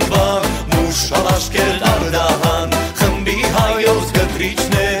մտնին բան մուշ ալաշկեր դարդահան խմբի հայոց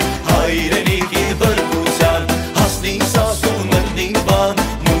գտրիչներ հայրենիքի բրկության Հասնին սասում մտնին բան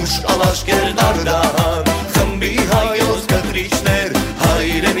մուշ ալաշկեր դարդահան խմբի հայոց գտրիչներ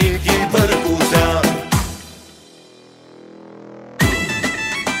հայրենիքի բրկության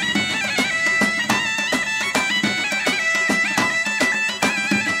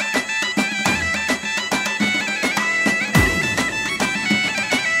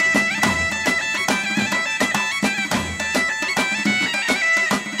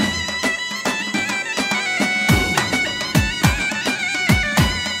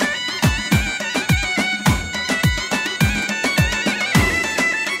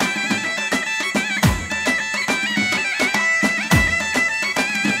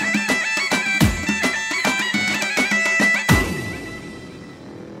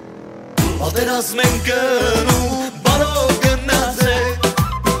Պատերազմ են գնում, բարով գնաց է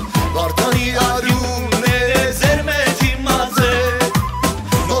Վարդանի արյունները ձեր մեջ իմաց է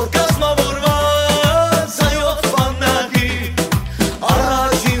Նոր կազմավորված հայոց բանակի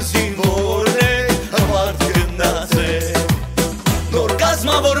Առաջին զինվորն է հվարդ գնաց է Նոր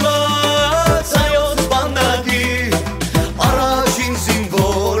կազմավորված հայոց բանակի Առաջին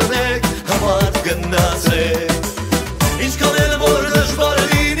զինվորն է հվարդ գնաց է Ինչքան էլ որ դժվար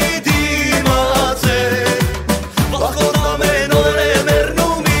լինի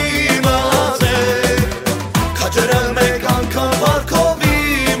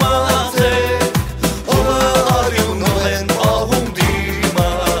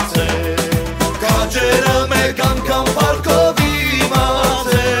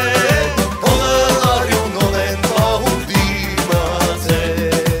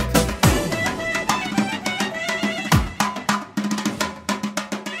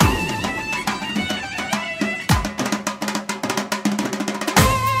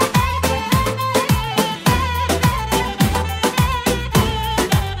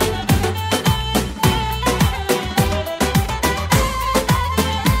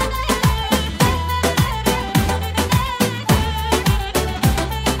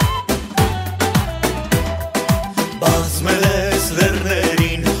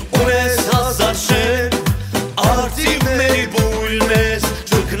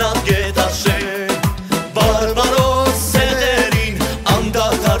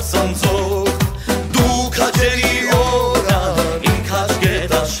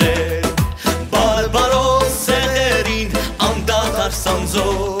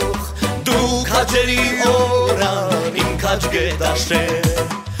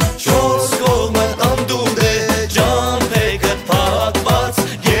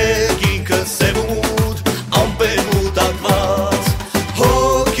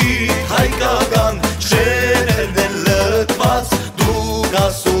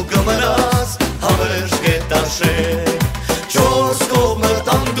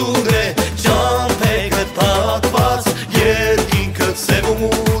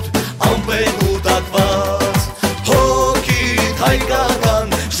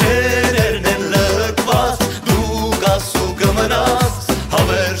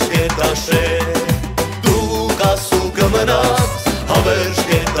Հավերժ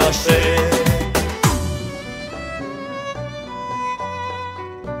կետաշե